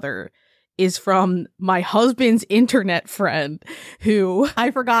each other, is from my husband's internet friend who...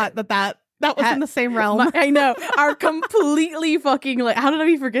 I forgot that was in the same realm. I know. Are completely fucking like, how did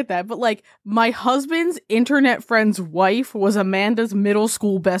I forget that? But like, my husband's internet friend's wife was Amanda's middle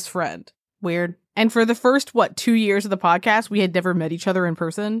school best friend. Weird. And for the first, 2 years of the podcast, we had never met each other in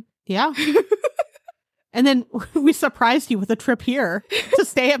person. Yeah. And then we surprised you with a trip here to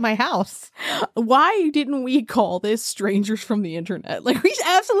stay at my house. Why didn't we call this Strangers from the Internet? Like, we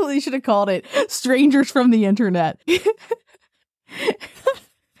absolutely should have called it Strangers from the Internet.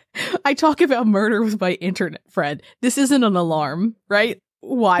 I talk about murder with my internet friend. This isn't an alarm, right?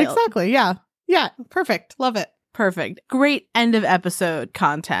 Wild. Exactly, yeah. Yeah, perfect. Love it. Perfect. Great end of episode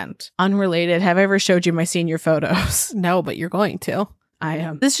content. Unrelated. Have I ever showed you my senior photos? No, but you're going to. I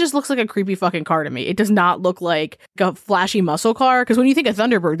am. This just looks like a creepy fucking car to me. It does not look like a flashy muscle car, because when you think of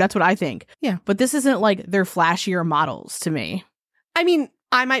Thunderbird, that's what I think. Yeah. But this isn't like their flashier models to me. I mean,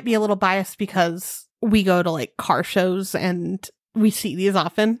 I might be a little biased because we go to like car shows and we see these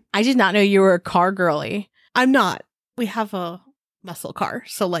often. I did not know you were a car girly. I'm not. We have a muscle car,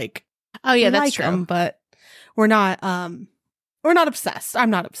 so like, oh yeah, that's like true. them, but we're not obsessed. I'm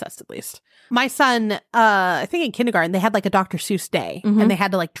not obsessed, at least. My son, I think in kindergarten, they had like a Dr. Seuss day, and they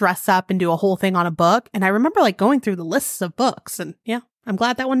had to like dress up and do a whole thing on a book. And I remember like going through the lists of books, and yeah, I'm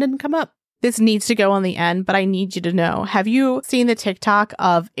glad that one didn't come up. This needs to go on the end, but I need you to know. Have you seen the TikTok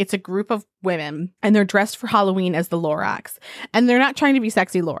of, it's a group of women and they're dressed for Halloween as the Lorax, and they're not trying to be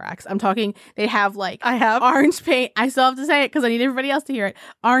sexy Lorax. I'm talking, they have like, I have orange paint. I still have to say it because I need everybody else to hear it.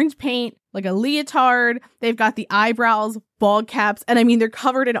 Orange paint, like a leotard. They've got the eyebrows, bald caps, and I mean, they're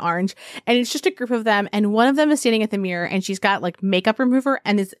covered in orange, and it's just a group of them. And one of them is standing at the mirror and she's got like makeup remover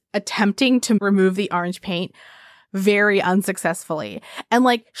and is attempting to remove the orange paint very unsuccessfully. And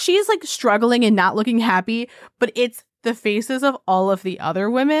like, she's like struggling and not looking happy, but it's the faces of all of the other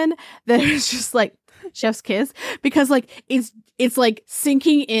women that is just like chef's kiss, because like it's like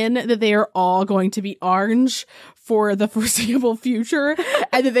sinking in that they are all going to be orange for the foreseeable future,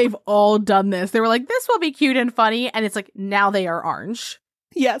 and that they've all done this. They were like, this will be cute and funny, and it's like, now they are orange.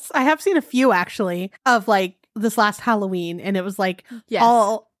 Yes, I have seen a few actually of like this last Halloween, and it was like Yes.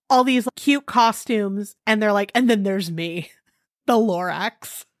 all these cute costumes, and they're like, and then there's me, the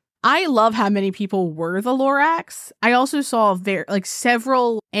Lorax. I love how many people were the Lorax. I also saw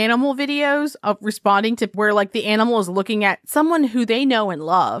several animal videos of responding to where like the animal is looking at someone who they know and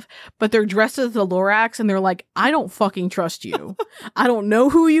love, but they're dressed as the Lorax and they're like, I don't fucking trust you. I don't know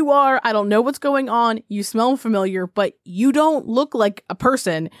who you are. I don't know what's going on. You smell familiar, but you don't look like a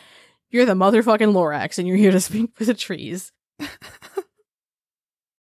person. You're the motherfucking Lorax and you're here to speak for the trees.